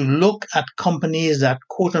to look at companies that,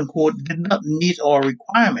 quote unquote, did not meet our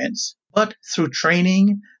requirements, but through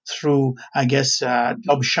training, through, I guess,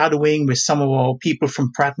 job shadowing with some of our people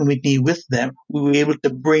from Pratt& Whitney with them, we were able to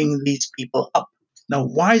bring these people up. Now,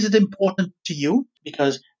 why is it important to you?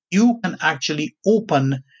 Because you can actually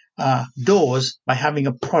open doors by having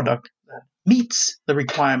a product that meets the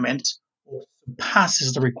requirements or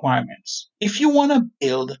surpasses the requirements. If you want to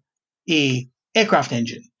build a aircraft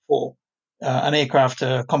engine for an aircraft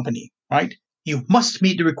company, right? You must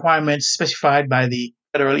meet the requirements specified by the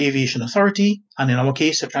Federal Aviation Authority, and in our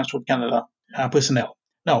case, the Transport Canada personnel.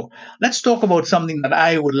 Now, let's talk about something that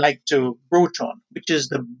I would like to broach on, which is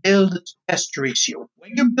the build-test ratio.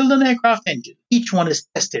 When you build an aircraft engine, each one is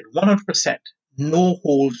tested 100%. No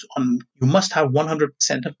holds on. You must have 100%.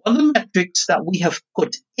 One of the metrics that we have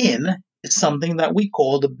put in is something that we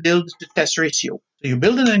call the build-to-test ratio. So you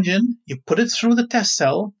build an engine, you put it through the test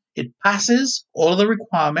cell, it passes all of the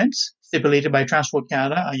requirements stipulated by Transport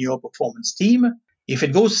Canada and your performance team. If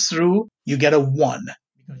it goes through, you get a 1.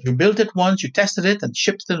 Because you built it once, you tested it and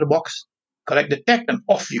shipped it in the box, collect the tech, and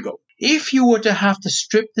off you go. If you were to have to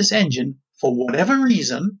strip this engine for whatever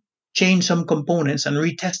reason, change some components and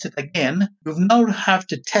retest it again, you now have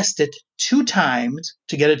to test it 2 times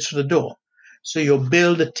to get it through the door. So your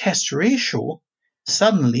build-to-test ratio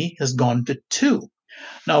suddenly has gone to 2.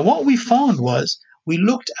 Now, what we found was we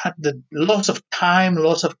looked at the loss of time,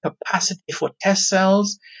 loss of capacity for test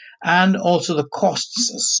cells, and also the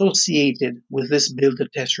costs associated with this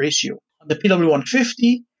build-to-test ratio. On the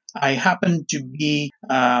PW150, I happened to be,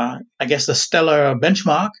 the stellar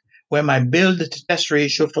benchmark where my build to test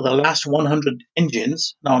ratio for the last 100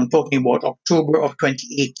 engines, now I'm talking about October of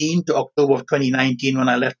 2018 to October of 2019 when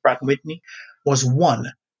I left Pratt& Whitney, was 1.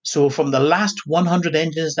 So from the last 100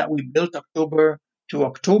 engines that we built October to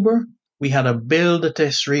October, we had a build to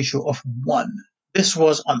test ratio of 1. This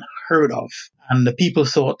was unheard of. And the people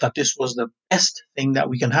thought that this was the best thing that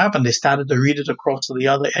we can have, and they started to read it across to the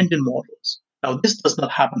other engine models. Now, this does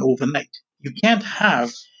not happen overnight. You can't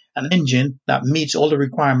have an engine that meets all the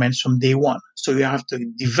requirements from day one. So you have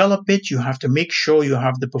to develop it. You have to make sure you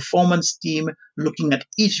have the performance team looking at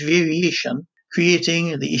each variation,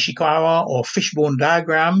 creating the Ishikawa or fishbone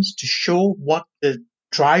diagrams to show what the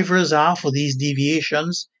drivers are for these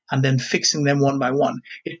deviations, and then fixing them one by one.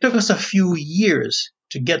 It took us a few years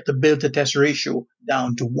to get the build to test ratio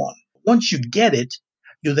down to 1. Once you get it,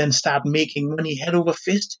 you then start making money head over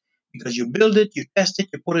fist because you build it, you test it,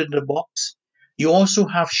 you put it in the box. You also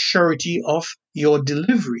have surety of your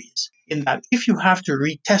deliveries in that if you have to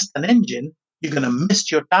retest an engine, you're going to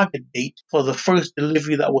miss your target date for the first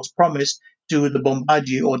delivery that was promised to the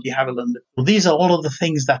Bombardier or de Havilland. So these are all of the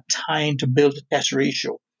things that tie into build to test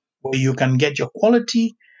ratio, where you can get your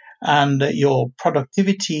quality and your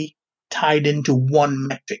productivity tied into one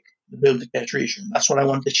metric, the build to test ratio. That's what I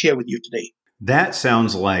want to share with you today. That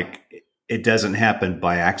sounds like it doesn't happen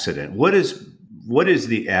by accident. What is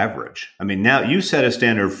the average? I mean, now you set a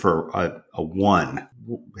standard for a 1.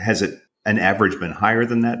 Has it an average been higher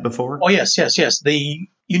than that before? Oh, yes. The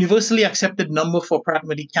universally accepted number for Pratt &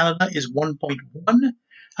 Whitney Canada is 1.1,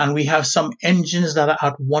 and we have some engines that are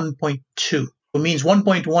at 1.2. It means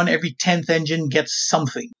 1.1, every 10th engine gets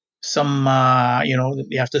something. Some,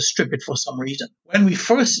 they have to strip it for some reason. When we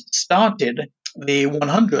first started the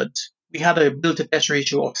 100, we had a build to test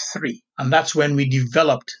ratio of 3, and that's when we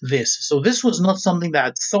developed this. So this was not something that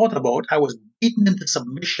I thought about. I was beaten into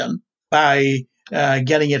submission by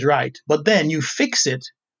getting it right. But then you fix it,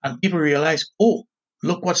 and people realize, oh,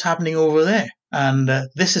 look what's happening over there. And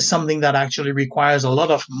this is something that actually requires a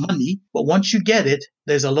lot of money. But once you get it,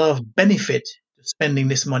 there's a lot of benefit to spending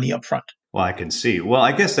this money up front. Well, I can see. Well,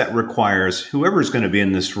 I guess that requires whoever's going to be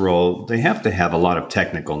in this role, they have to have a lot of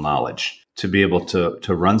technical knowledge to be able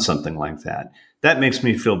to run something like that. That makes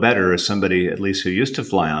me feel better as somebody, at least who used to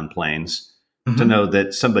fly on planes, to know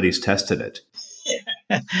that somebody's tested it.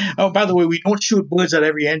 Oh, by the way, we don't shoot birds at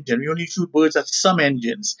every engine. We only shoot birds at some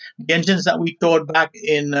engines. The engines that we towed back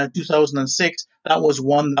in 2006, that was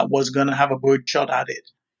one that was going to have a bird shot at it.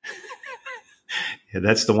 Yeah,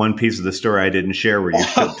 that's the one piece of the story I didn't share where you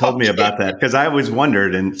told me about that, because I always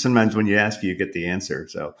wondered, and sometimes when you ask, you get the answer.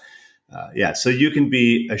 So, so you can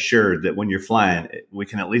be assured that when you're flying, we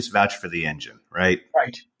can at least vouch for the engine, right?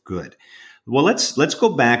 Right. Good. Well, let's go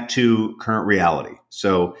back to current reality.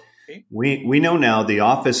 So we know now the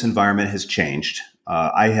office environment has changed.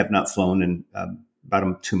 I have not flown in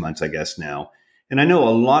about 2 months, I guess, now. And I know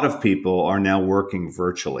a lot of people are now working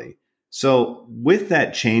virtually. So with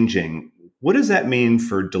that changing, what does that mean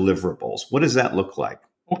for deliverables? What does that look like?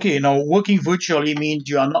 Okay, now working virtually means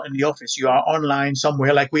you are not in the office. You are online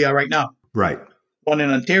somewhere like we are right now. Right. One in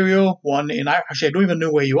Ontario, one in, actually, I don't even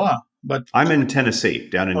know where you are. But I'm in Tennessee,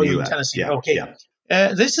 down in the U.S. In Tennessee, yeah, okay.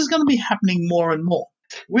 Yeah. This is going to be happening more and more.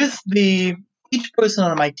 Each person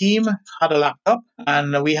on my team had a laptop,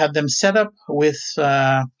 and we had them set up with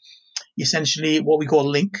essentially what we call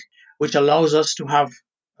Link, which allows us to have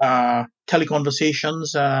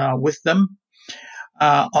teleconversations with them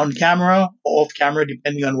on camera or off camera,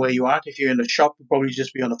 depending on where you are. If you're in a shop, you'll probably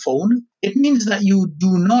just be on a phone. It means that you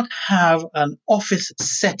do not have an office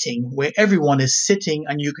setting where everyone is sitting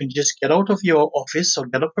and you can just get out of your office or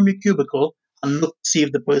get up from your cubicle and look to see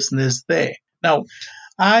if the person is there. Now,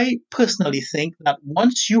 I personally think that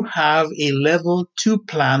once you have a level 2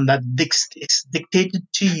 plan that is dictated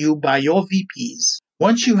to you by your VPs,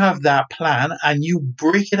 once you have that plan and you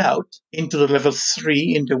break it out into the level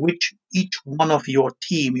 3 into which each one of your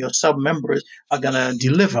team, your sub members are going to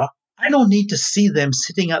deliver, I don't need to see them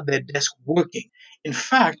sitting at their desk working. In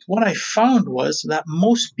fact, what I found was that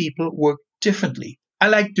most people work differently. I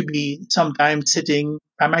like to be sometimes sitting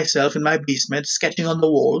by myself in my basement, sketching on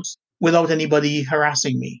the walls without anybody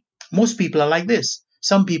harassing me. Most people are like this.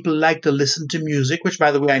 Some people like to listen to music, which, by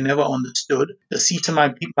the way, I never understood. To see some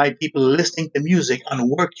of my people listening to music and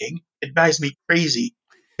working, it drives me crazy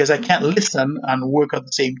because I can't listen and work at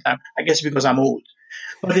the same time. I guess because I'm old.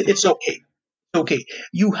 But it's okay. Okay,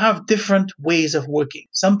 you have different ways of working.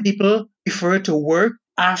 Some people prefer to work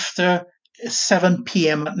after 7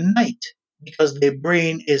 p.m. at night because their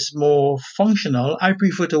brain is more functional. I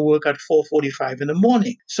prefer to work at 4:45 in the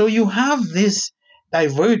morning. So you have this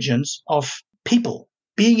divergence of people.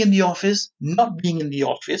 being in the office, not being in the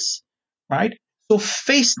office, right? So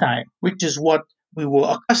FaceTime, which is what we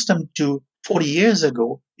were accustomed to 40 years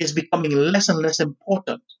ago, is becoming less and less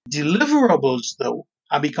important. Deliverables, though,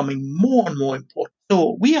 are becoming more and more important.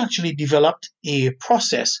 So we actually developed a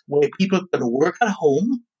process where people can work at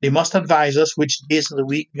home. They must advise us which days of the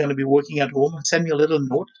week you're going to be working at home and send me a little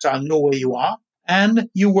note so I'll know where you are. And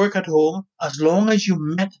you work at home as long as you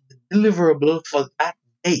met the deliverable for that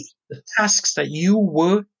day. The tasks that you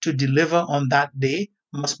were to deliver on that day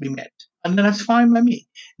must be met. And then that's fine by me.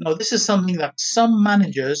 Now, this is something that some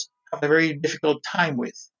managers have a very difficult time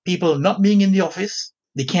with. People not being in the office,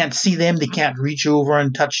 they can't see them, they can't reach over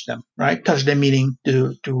and touch them, right? Touch them meaning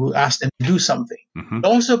to ask them to do something. Mm-hmm. It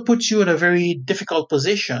also puts you in a very difficult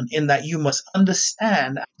position in that you must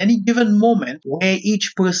understand at any given moment where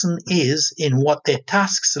each person is in what their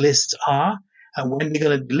tasks lists are and when they're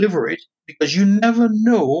going to deliver it, because you never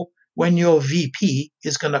know when your VP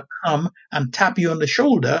is going to come and tap you on the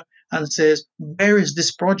shoulder and says, where is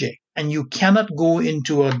this project? And you cannot go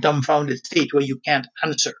into a dumbfounded state where you can't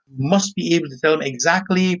answer. You must be able to tell them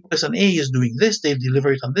exactly person A is doing this, they'll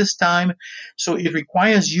deliver it on this time. So it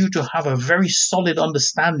requires you to have a very solid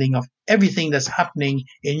understanding of everything that's happening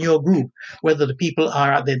in your group, whether the people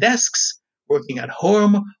are at their desks, working at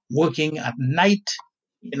home, working at night,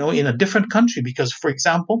 in a different country. Because, for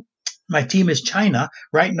example, my team is China.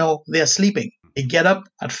 Right now, they're sleeping. They get up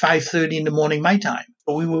at 5:30 in the morning, my time.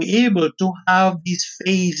 So we were able to have these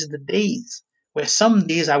phased days where some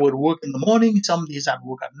days I would work in the morning, some days I'd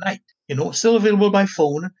work at night. Still available by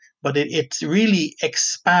phone, but it really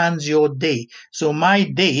expands your day. So my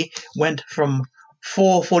day went from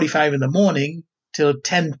 4:45 in the morning till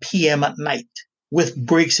 10 p.m. at night, with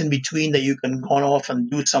breaks in between that you can go off and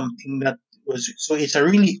do something that was. So it's a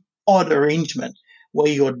really odd arrangement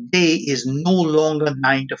where your day is no longer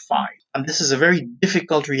 9 to 5. And this is a very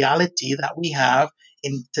difficult reality that we have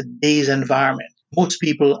in today's environment. Most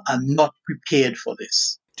people are not prepared for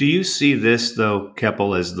this. Do you see this, though,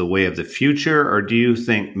 Keppel, as the way of the future? Or do you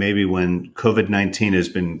think maybe when COVID-19 has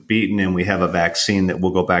been beaten and we have a vaccine that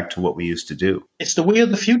we'll go back to what we used to do? It's the way of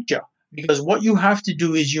the future. Because what you have to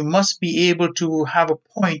do is you must be able to have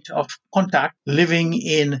a point of contact living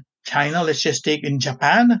in China, let's just take in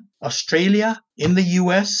Japan, Australia, in the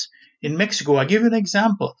US, in Mexico. I'll give you an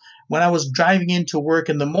example. When I was driving into work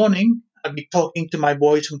in the morning, I'd be talking to my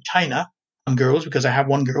boys from China and girls, because I have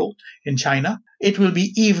one girl in China. It will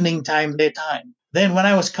be evening time, their time. Then when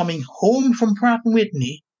I was coming home from Pratt &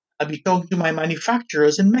 Whitney, I'd be talking to my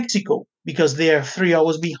manufacturers in Mexico because they are 3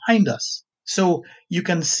 hours behind us. So you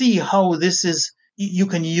can see how this is, you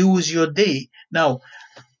can use your day. Now,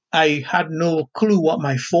 I had no clue what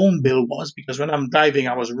my phone bill was because when I'm driving,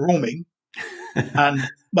 I was roaming,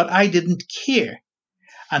 but I didn't care.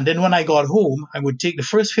 And then when I got home, I would take the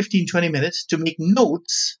first 15, 20 minutes to make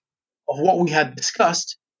notes of what we had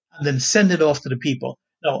discussed and then send it off to the people.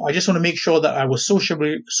 Now, I just want to make sure that I was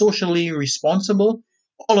socially responsible.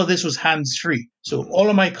 All of this was hands-free. So all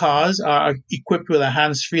of my cars are equipped with a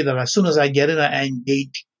hands-free that as soon as I get in, I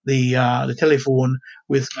engage the telephone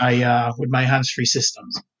with my hands-free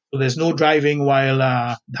systems. So there's no driving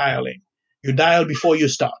while dialing. You dial before you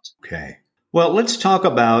start. Okay. Well, let's talk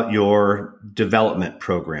about your development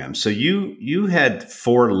program. So you had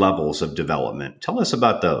 4 levels of development. Tell us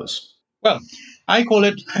about those. Well, I call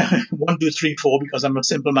it 1, 2, 3, 4 because I'm a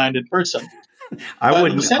simple-minded person. I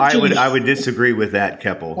would disagree with that,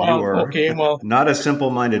 Keppel. Well, you are not a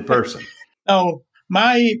simple-minded person. Now,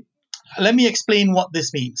 let me explain what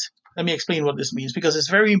this means. Because it's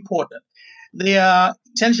very important. They are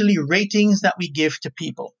essentially ratings that we give to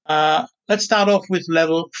people. Let's start off with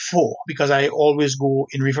level 4 because I always go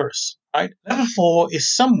in reverse. Right? Level 4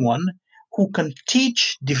 is someone who can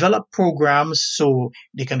develop programs so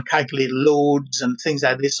they can calculate loads and things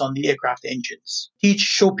like this on the aircraft engines.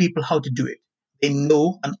 Show people how to do it. They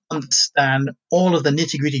know and understand all of the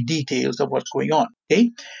nitty-gritty details of what's going on.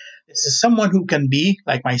 Okay? This is someone who can be,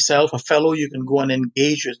 like myself, a fellow. You can go and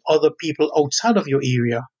engage with other people outside of your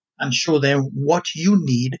area and show them what you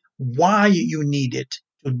need, why you need it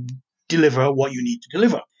to deliver what you need to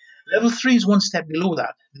deliver. Level 3 is one step below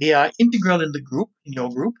that. They are integral in your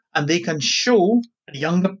group, and they can show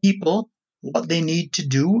younger people what they need to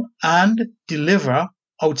do and deliver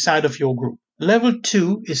outside of your group. Level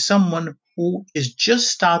 2 is someone who is just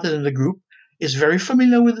started in the group, is very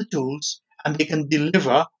familiar with the tools, and they can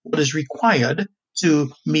deliver what is required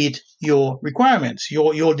to meet your requirements,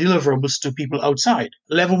 your deliverables to people outside.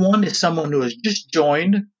 Level 1 is someone who has just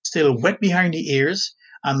joined, still wet behind the ears,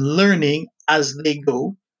 and learning as they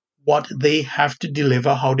go what they have to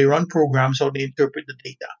deliver, how they run programs, how they interpret the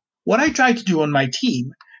data. What I tried to do on my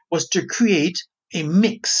team was to create a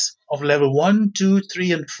mix of level 1, 2,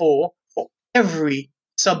 3, and 4 for every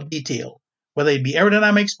sub detail, whether it be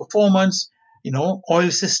aerodynamics, performance,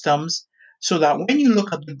 oil systems, so that when you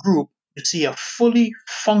look at the group, you see a fully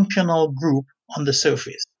functional group on the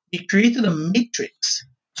surface. We created a matrix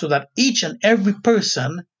so that each and every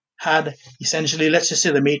person had essentially, let's just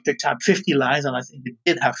say the matrix had 50 lines, and I think it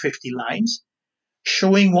did have 50 lines,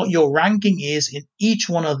 showing what your ranking is in each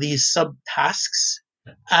one of these subtasks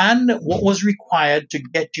and what was required to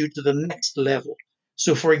get you to the next level.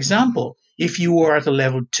 So, for example, if you were at a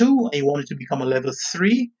level 2 and you wanted to become a level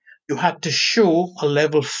 3, you had to show a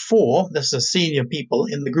level 4, that's the senior people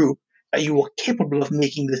in the group, that you were capable of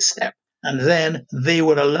making this step. And then they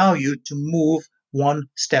would allow you to move one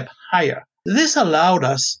step higher. This allowed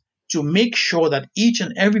us to make sure that each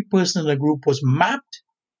and every person in the group was mapped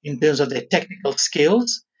in terms of their technical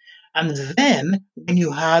skills. And then when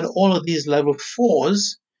you had all of these level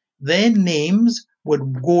 4s, their names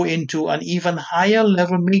would go into an even higher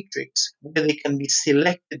level matrix where they can be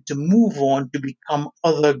selected to move on to become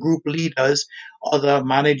other group leaders, other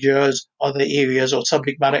managers, other areas or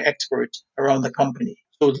subject matter experts around the company.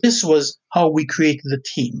 So this was how we created the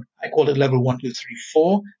team. I call it level 1, 2, 3,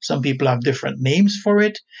 4. Some people have different names for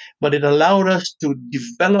it, but it allowed us to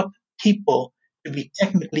develop people to be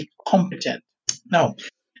technically competent. Now,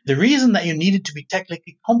 the reason that you needed to be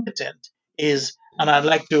technically competent is, and I'd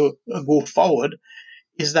like to go forward,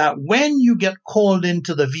 is that when you get called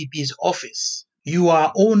into the VP's office, you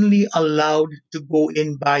are only allowed to go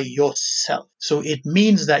in by yourself. So it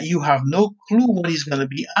means that you have no clue what he's going to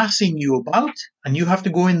be asking you about, and you have to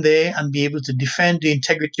go in there and be able to defend the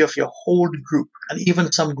integrity of your whole group, and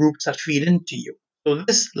even some groups that feed into you. So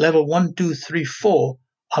this level 1, 2, 3, 4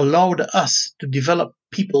 allowed us to develop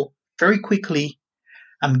people very quickly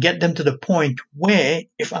and get them to the point where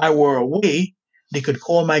if I were away, they could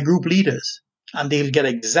call my group leaders and they'll get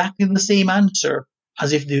exactly the same answer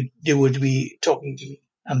as if they would be talking to me.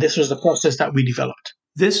 And this was the process that we developed.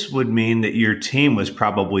 This would mean that your team was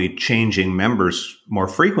probably changing members more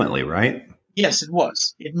frequently, right? Yes, it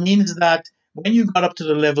was. It means that when you got up to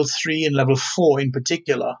the level 3 and level 4 in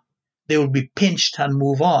particular, they would be pinched and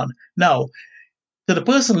move on. Now, to the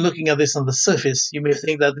person looking at this on the surface, you may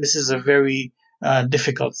think that this is a very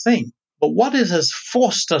difficult thing. But what it has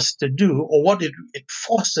forced us to do, or what it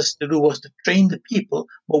forced us to do, was to train the people.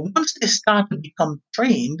 But once they start to become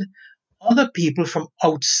trained, other people from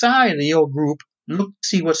outside of your group look to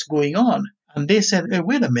see what's going on. And they said, hey,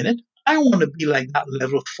 wait a minute, I want to be like that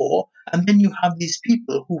level 4. And then you have these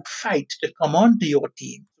people who fight to come onto your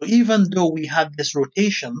team. So even though we had this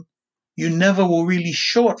rotation, you never were really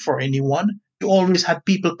short for anyone. You always had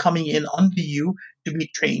people coming in under you to be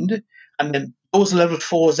trained. And then those level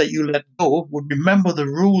 4s that you let go would remember the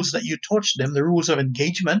rules that you taught them, the rules of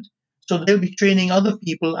engagement. So they'll be training other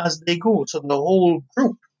people as they go. So the whole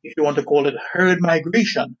group, if you want to call it herd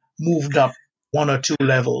migration, moved up 1 or 2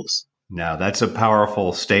 levels. Now, that's a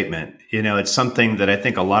powerful statement. It's something that I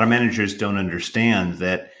think a lot of managers don't understand,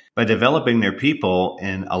 that by developing their people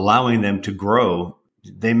and allowing them to grow,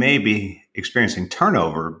 they may be experiencing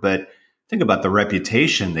turnover, but think about the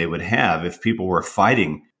reputation they would have if people were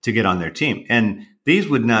fighting to get on their team. And these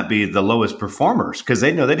would not be the lowest performers because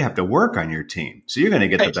they know they'd have to work on your team. So you're going to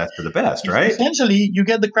get the best of the best, right? Essentially, you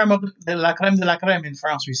get the crème of la crème de la crème in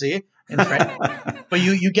France, we say, in French. But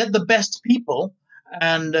you get the best people,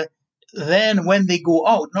 and then when they go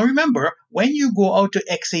out, now remember, when you go out to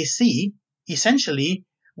XAC, essentially,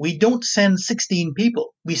 we don't send 16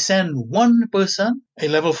 people. We send one person, a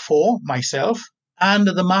level 4, myself, and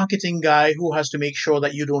the marketing guy who has to make sure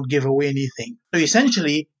that you don't give away anything. So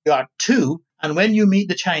essentially, you are 2. And when you meet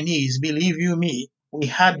the Chinese, believe you me, we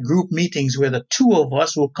had group meetings where the 2 of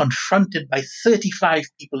us were confronted by 35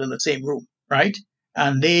 people in the same room, right?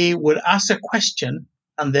 And they would ask a question,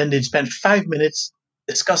 and then they'd spend 5 minutes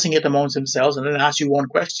discussing it amongst themselves and then ask you one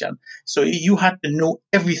question. So you had to know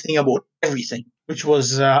everything about everything, which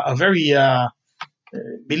was a very,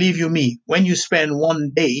 believe you me, when you spend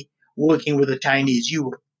one day working with the Chinese, you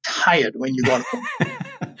were tired when you got home.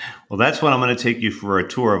 Well, that's when I'm going to take you for a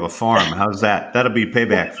tour of a farm. How's that? That'll be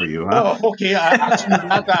payback for you, huh? Oh, okay. Actually,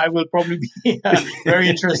 that I will probably be very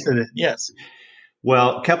interested in. Yes.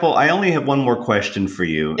 Well, Keppel, I only have one more question for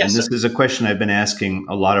you. Yes, and this sir. is a question I've been asking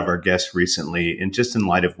a lot of our guests recently, and just in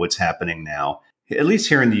light of what's happening now, at least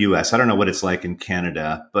here in the U.S., I don't know what it's like in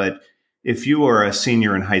Canada, but if you are a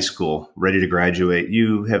senior in high school ready to graduate,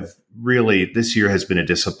 you have really, this year has been a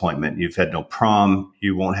disappointment. You've had no prom.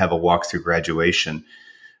 You won't have a walk through graduation.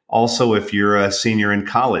 Also, if you're a senior in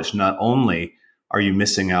college, not only are you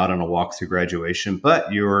missing out on a walk through graduation,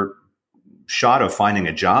 but your shot of finding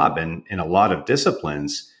a job in a lot of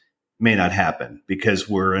disciplines may not happen because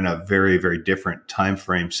we're in a very, very different time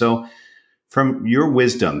frame. So from your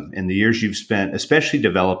wisdom in the years you've spent, especially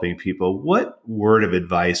developing people, what word of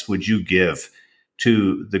advice would you give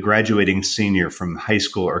to the graduating senior from high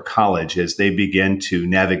school or college as they begin to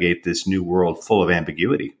navigate this new world full of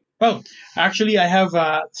ambiguity? Well, actually, I have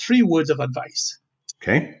three words of advice.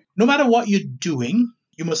 Okay. No matter what you're doing,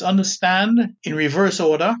 you must understand in reverse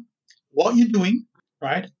order what you're doing,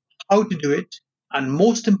 right? How to do it, and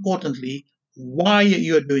most importantly, why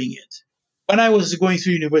you're doing it. When I was going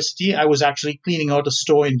through university, I was actually cleaning out a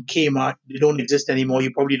store in Kmart. They don't exist anymore.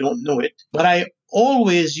 You probably don't know it. But I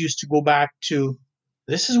always used to go back to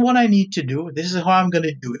this is what I need to do. This is how I'm going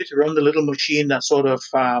to do it. Run the little machine that sort of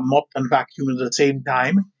mopped and vacuumed at the same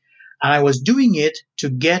time. And I was doing it to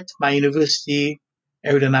get my university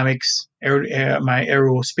aerodynamics, my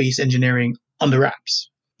aerospace engineering on the wraps.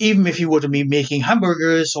 Even if you were to be making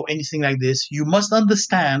hamburgers or anything like this, you must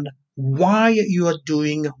understand why you are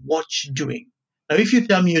doing what you're doing. Now, if you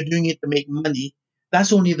tell me you're doing it to make money,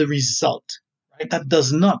 that's only the result, right? That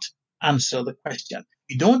does not answer the question.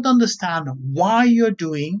 You don't understand why you're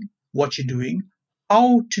doing what you're doing,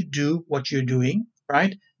 how to do what you're doing,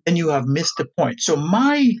 right? Then you have missed the point. So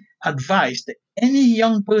my advice to any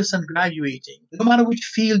young person graduating, no matter which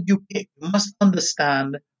field you pick, you must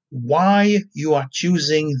understand why you are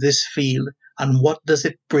choosing this field and what does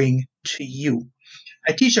it bring to you.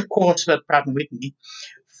 I teach a course at Pratt& Whitney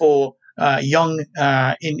for young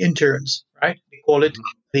interns, right? We call it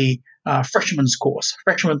the freshman's course.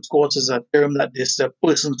 Freshman's course is a term that is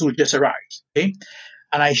persons who just arrived, okay?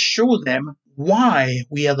 And I show them why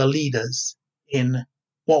we are the leaders in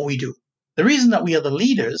what we do. The reason that we are the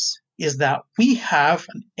leaders is that we have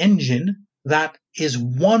an engine that is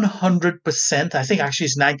 100%, I think actually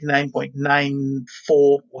it's 99.94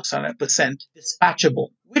 or something percent dispatchable,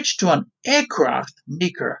 which to an aircraft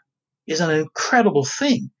maker is an incredible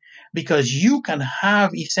thing because you can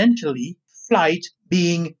have essentially flight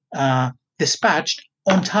being dispatched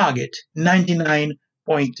on target 99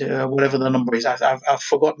 point whatever the number is. I've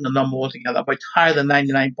forgotten the number altogether, but higher than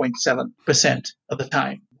 99.7% of the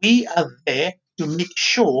time. We are there to make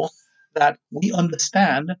sure that we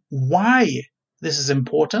understand why this is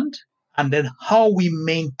important and then how we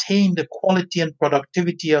maintain the quality and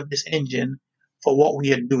productivity of this engine for what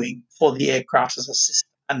we are doing for the aircraft as a system.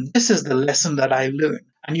 And this is the lesson that I learned.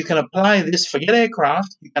 And you can apply this, forget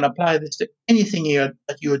aircraft, you can apply this to anything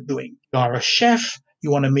that you're doing. You are a chef,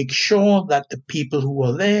 you want to make sure that the people who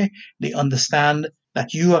are there, they understand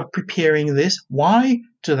that you are preparing this. Why?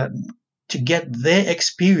 To get their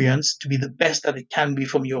experience to be the best that it can be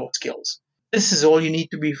from your skills. This is all you need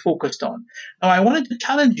to be focused on. Now, I wanted to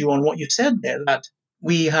challenge you on what you said there, that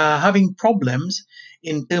we are having problems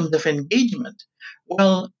in terms of engagement.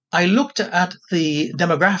 Well, I looked at the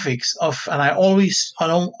demographics and I'm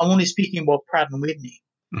only speaking about Pratt& Whitney.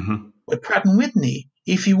 Mm-hmm. With Pratt& Whitney,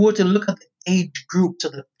 if you were to look at the age groups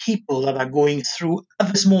of the people that are going through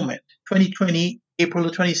at this moment, 2020, April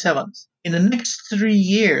the 27th, in the next 3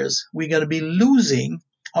 years, we're going to be losing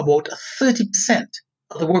about 30%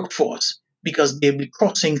 of the workforce because they'll be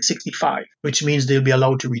crossing 65, which means they'll be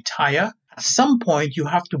allowed to retire. At some point, you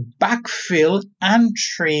have to backfill and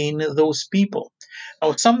train those people.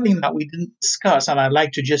 Now, something that we didn't discuss, and I'd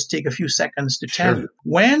like to just take a few seconds to tell you.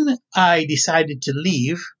 When I decided to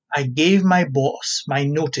leave, I gave my boss my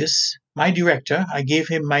notice, my director, I gave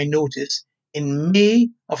him my notice in May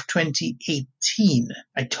of 2018.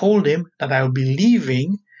 I told him that I would be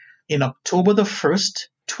leaving in October the 1st,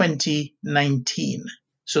 2019.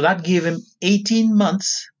 So that gave him 18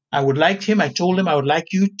 months. I told him I would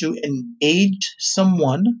like you to engage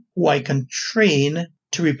someone who I can train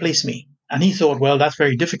to replace me. And he thought, well, that's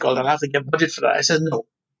very difficult. I'll have to get budget for that. I said, no,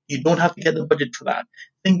 you don't have to get the budget for that.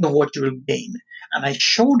 Think of what you will gain. And I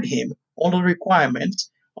showed him all the requirements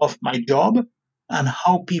of my job and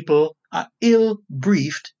how people are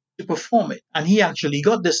ill-briefed to perform it. And he actually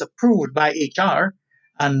got this approved by HR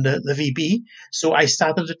and the VP. So I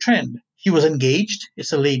started a trend. She was engaged.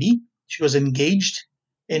 It's a lady. She was engaged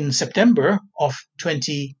in September of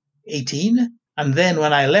 2018. And then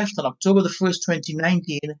when I left on October the 1st,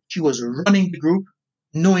 2019, she was running the group.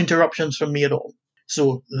 No interruptions from me at all.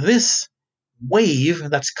 So this wave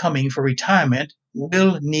that's coming for retirement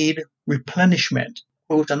will need replenishment,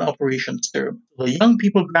 quote an operations term. The young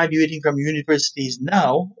people graduating from universities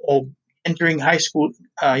now or entering high school,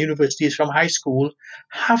 universities from high school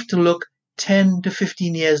have to look 10 to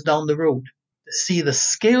 15 years down the road to see the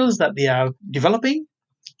skills that they are developing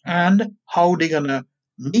and how they're going to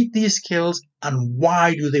meet these skills, and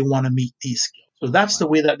why do they want to meet these skills? So that's the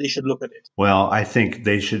way that they should look at it. Well, I think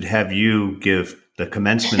they should have you give the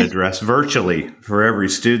commencement address virtually for every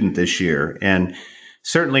student this year. And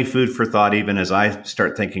certainly food for thought, even as I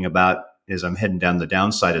start thinking about as I'm heading down the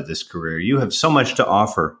downside of this career. You have so much to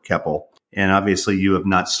offer, Keppel. And obviously you have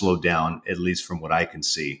not slowed down, at least from what I can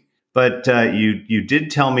see. But you did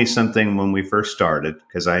tell me something when we first started,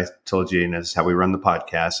 because I told you, this is how we run the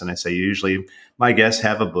podcast. And I say, usually my guests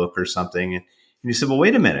have a book or something. And you said, well,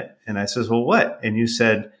 wait a minute. And I says, well, what? And you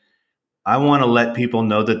said, I want to let people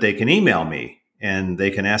know that they can email me and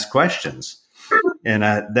they can ask questions. And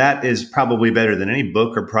that is probably better than any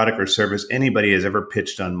book or product or service anybody has ever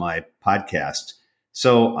pitched on my podcast.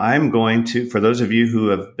 So I'm going to, for those of you who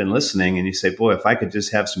have been listening and you say, boy, if I could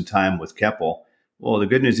just have some time with Keppel. Well, the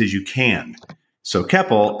good news is you can. So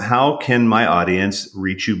Keppel, how can my audience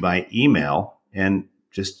reach you by email and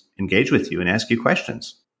just engage with you and ask you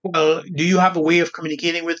questions? Well, do you have a way of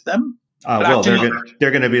communicating with them? Well,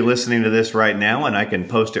 they're going to be listening to this right now, and I can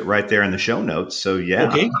post it right there in the show notes. So, yeah.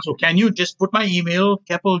 Okay. So can you just put my email,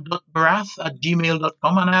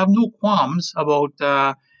 keppel.bharath@gmail.com, and I have no qualms about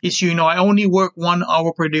issue. I only work 1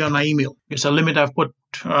 hour per day on my email. It's a limit I've put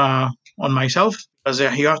on myself, because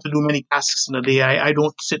you have to do many tasks in a day. I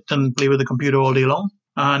don't sit and play with the computer all day long.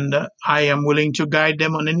 And I am willing to guide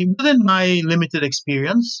them within my limited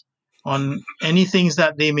experience on any things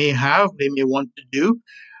that they may want to do.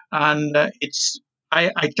 And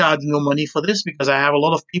I charge no money for this, because I have a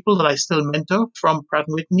lot of people that I still mentor from Pratt &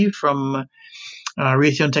 Whitney, from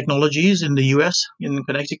Raytheon Technologies in the US, in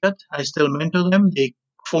Connecticut. I still mentor them. They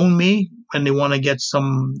phone me when they want to get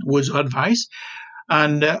some words of advice.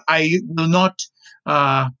 And I will not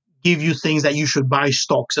give you things that you should buy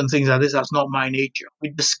stocks and things like this. That's not my nature. We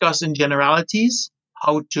discuss in generalities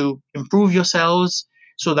how to improve yourselves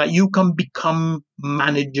so that you can become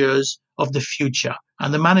managers of the future.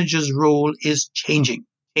 And the manager's role is changing.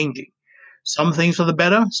 Some things for the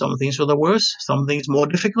better, some things for the worse, some things more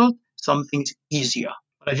difficult, some things easier.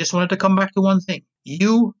 But I just wanted to come back to one thing.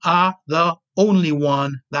 You are the only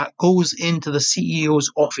one that goes into the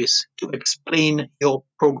CEO's office to explain your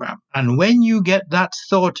program. And when you get that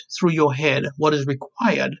thought through your head, what is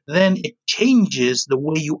required, then it changes the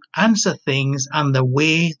way you answer things and the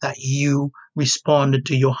way that you respond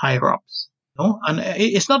to your higher-ups. And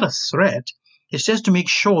it's not a threat. It's just to make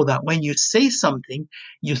sure that when you say something,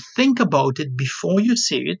 you think about it before you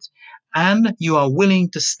say it, and you are willing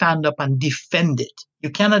to stand up and defend it.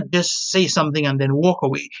 You cannot just say something and then walk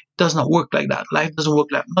away. It does not work like that. Life doesn't work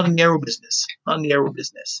like that. Not in the aero business.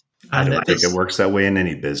 I don't think it works that way in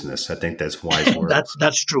any business. I think that's wise words.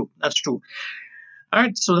 That's true. All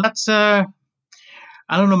right. So that's, I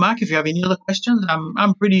don't know, Mark, if you have any other questions.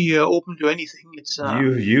 I'm pretty open to anything.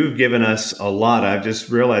 You've given us a lot. I've just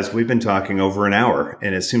realized we've been talking over an hour,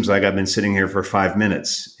 and it seems like I've been sitting here for 5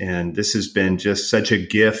 minutes. And this has been just such a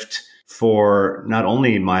gift for not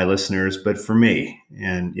only my listeners, but for me.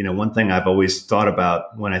 And, one thing I've always thought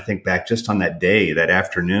about when I think back just on that day, that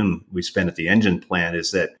afternoon we spent at the engine plant,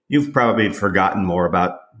 is that you've probably forgotten more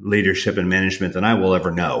about leadership and management than I will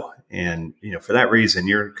ever know. And, for that reason,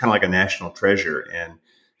 you're kind of like a national treasure. And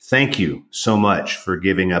thank you so much for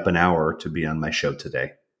giving up an hour to be on my show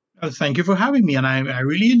today. Well, thank you for having me. And I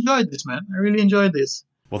really enjoyed this, man. I really enjoyed this.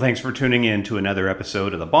 Well, thanks for tuning in to another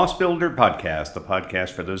episode of the Boss Builder Podcast, the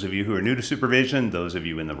podcast for those of you who are new to supervision, those of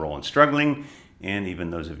you in the role and struggling, and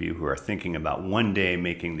even those of you who are thinking about one day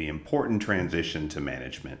making the important transition to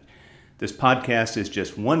management. This podcast is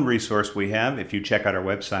just one resource we have. If you check out our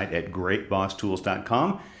website at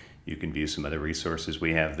greatbosstools.com, you can view some other resources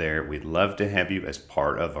we have there. We'd love to have you as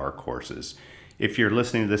part of our courses. If you're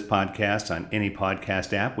listening to this podcast on any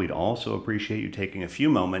podcast app, we'd also appreciate you taking a few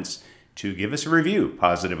moments to give us a review.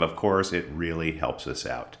 Positive, of course. It really helps us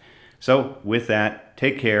out. So with that,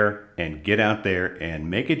 take care and get out there and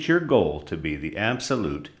make it your goal to be the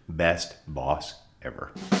absolute best boss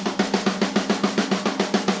ever.